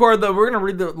gonna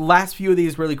read the last few of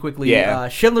these really quickly. Yeah.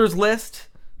 Schindler's List.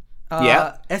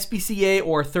 SPCA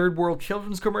or Third World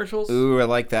Children's commercials. Ooh, I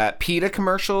like that. PETA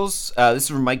commercials. This is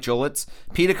from Mike Jolitz.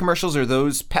 PETA commercials are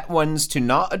those pet ones to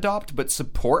not adopt but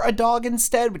support a dog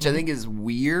instead, which I think is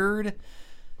weird.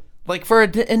 Like, for a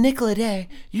nickel a day,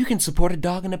 you can support a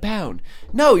dog in a pound.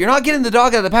 No, you're not getting the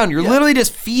dog out of the pound. You're literally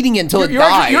just feeding it until it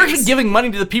dies. You're actually giving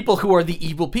money to the people who are the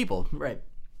evil people. Right.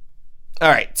 All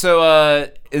right. So,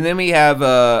 and then we have,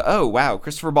 oh, wow,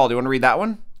 Christopher Ball. Do you want to read that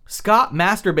one? Scott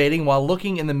masturbating while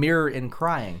looking in the mirror and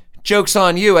crying. Joke's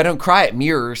on you. I don't cry at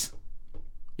mirrors.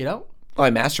 You know? Well, I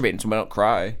masturbate, so I don't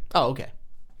cry. Oh, okay.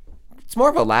 It's more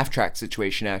of a laugh track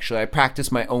situation, actually. I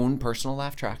practice my own personal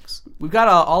laugh tracks. We've got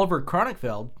Oliver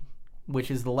Kronigfeld,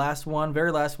 which is the last one,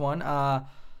 very last one. A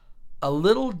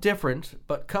little different,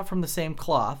 but cut from the same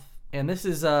cloth. And this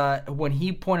is when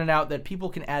he pointed out that people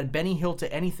can add Benny Hill to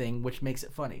anything, which makes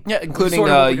it funny. Yeah, including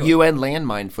UN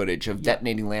landmine footage of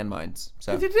detonating landmines.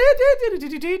 So.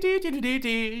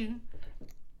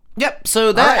 Yep,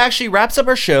 so that actually wraps up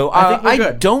our show. I think we're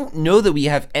good. I don't know that we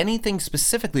have anything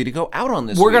specifically to go out on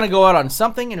this We're week. going to go out on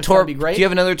something, and it's going to be great. Do you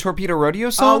have another Torpedo Rodeo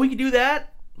song? Oh, we could do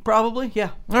that. Probably, yeah.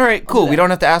 All right, cool. We don't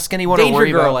have to ask anyone or worry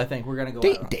Danger Girl, about... I think we're going to go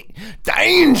out on.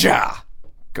 Danger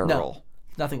Girl. No,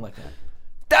 nothing like that.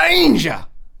 Danger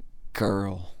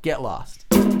Girl. Get lost.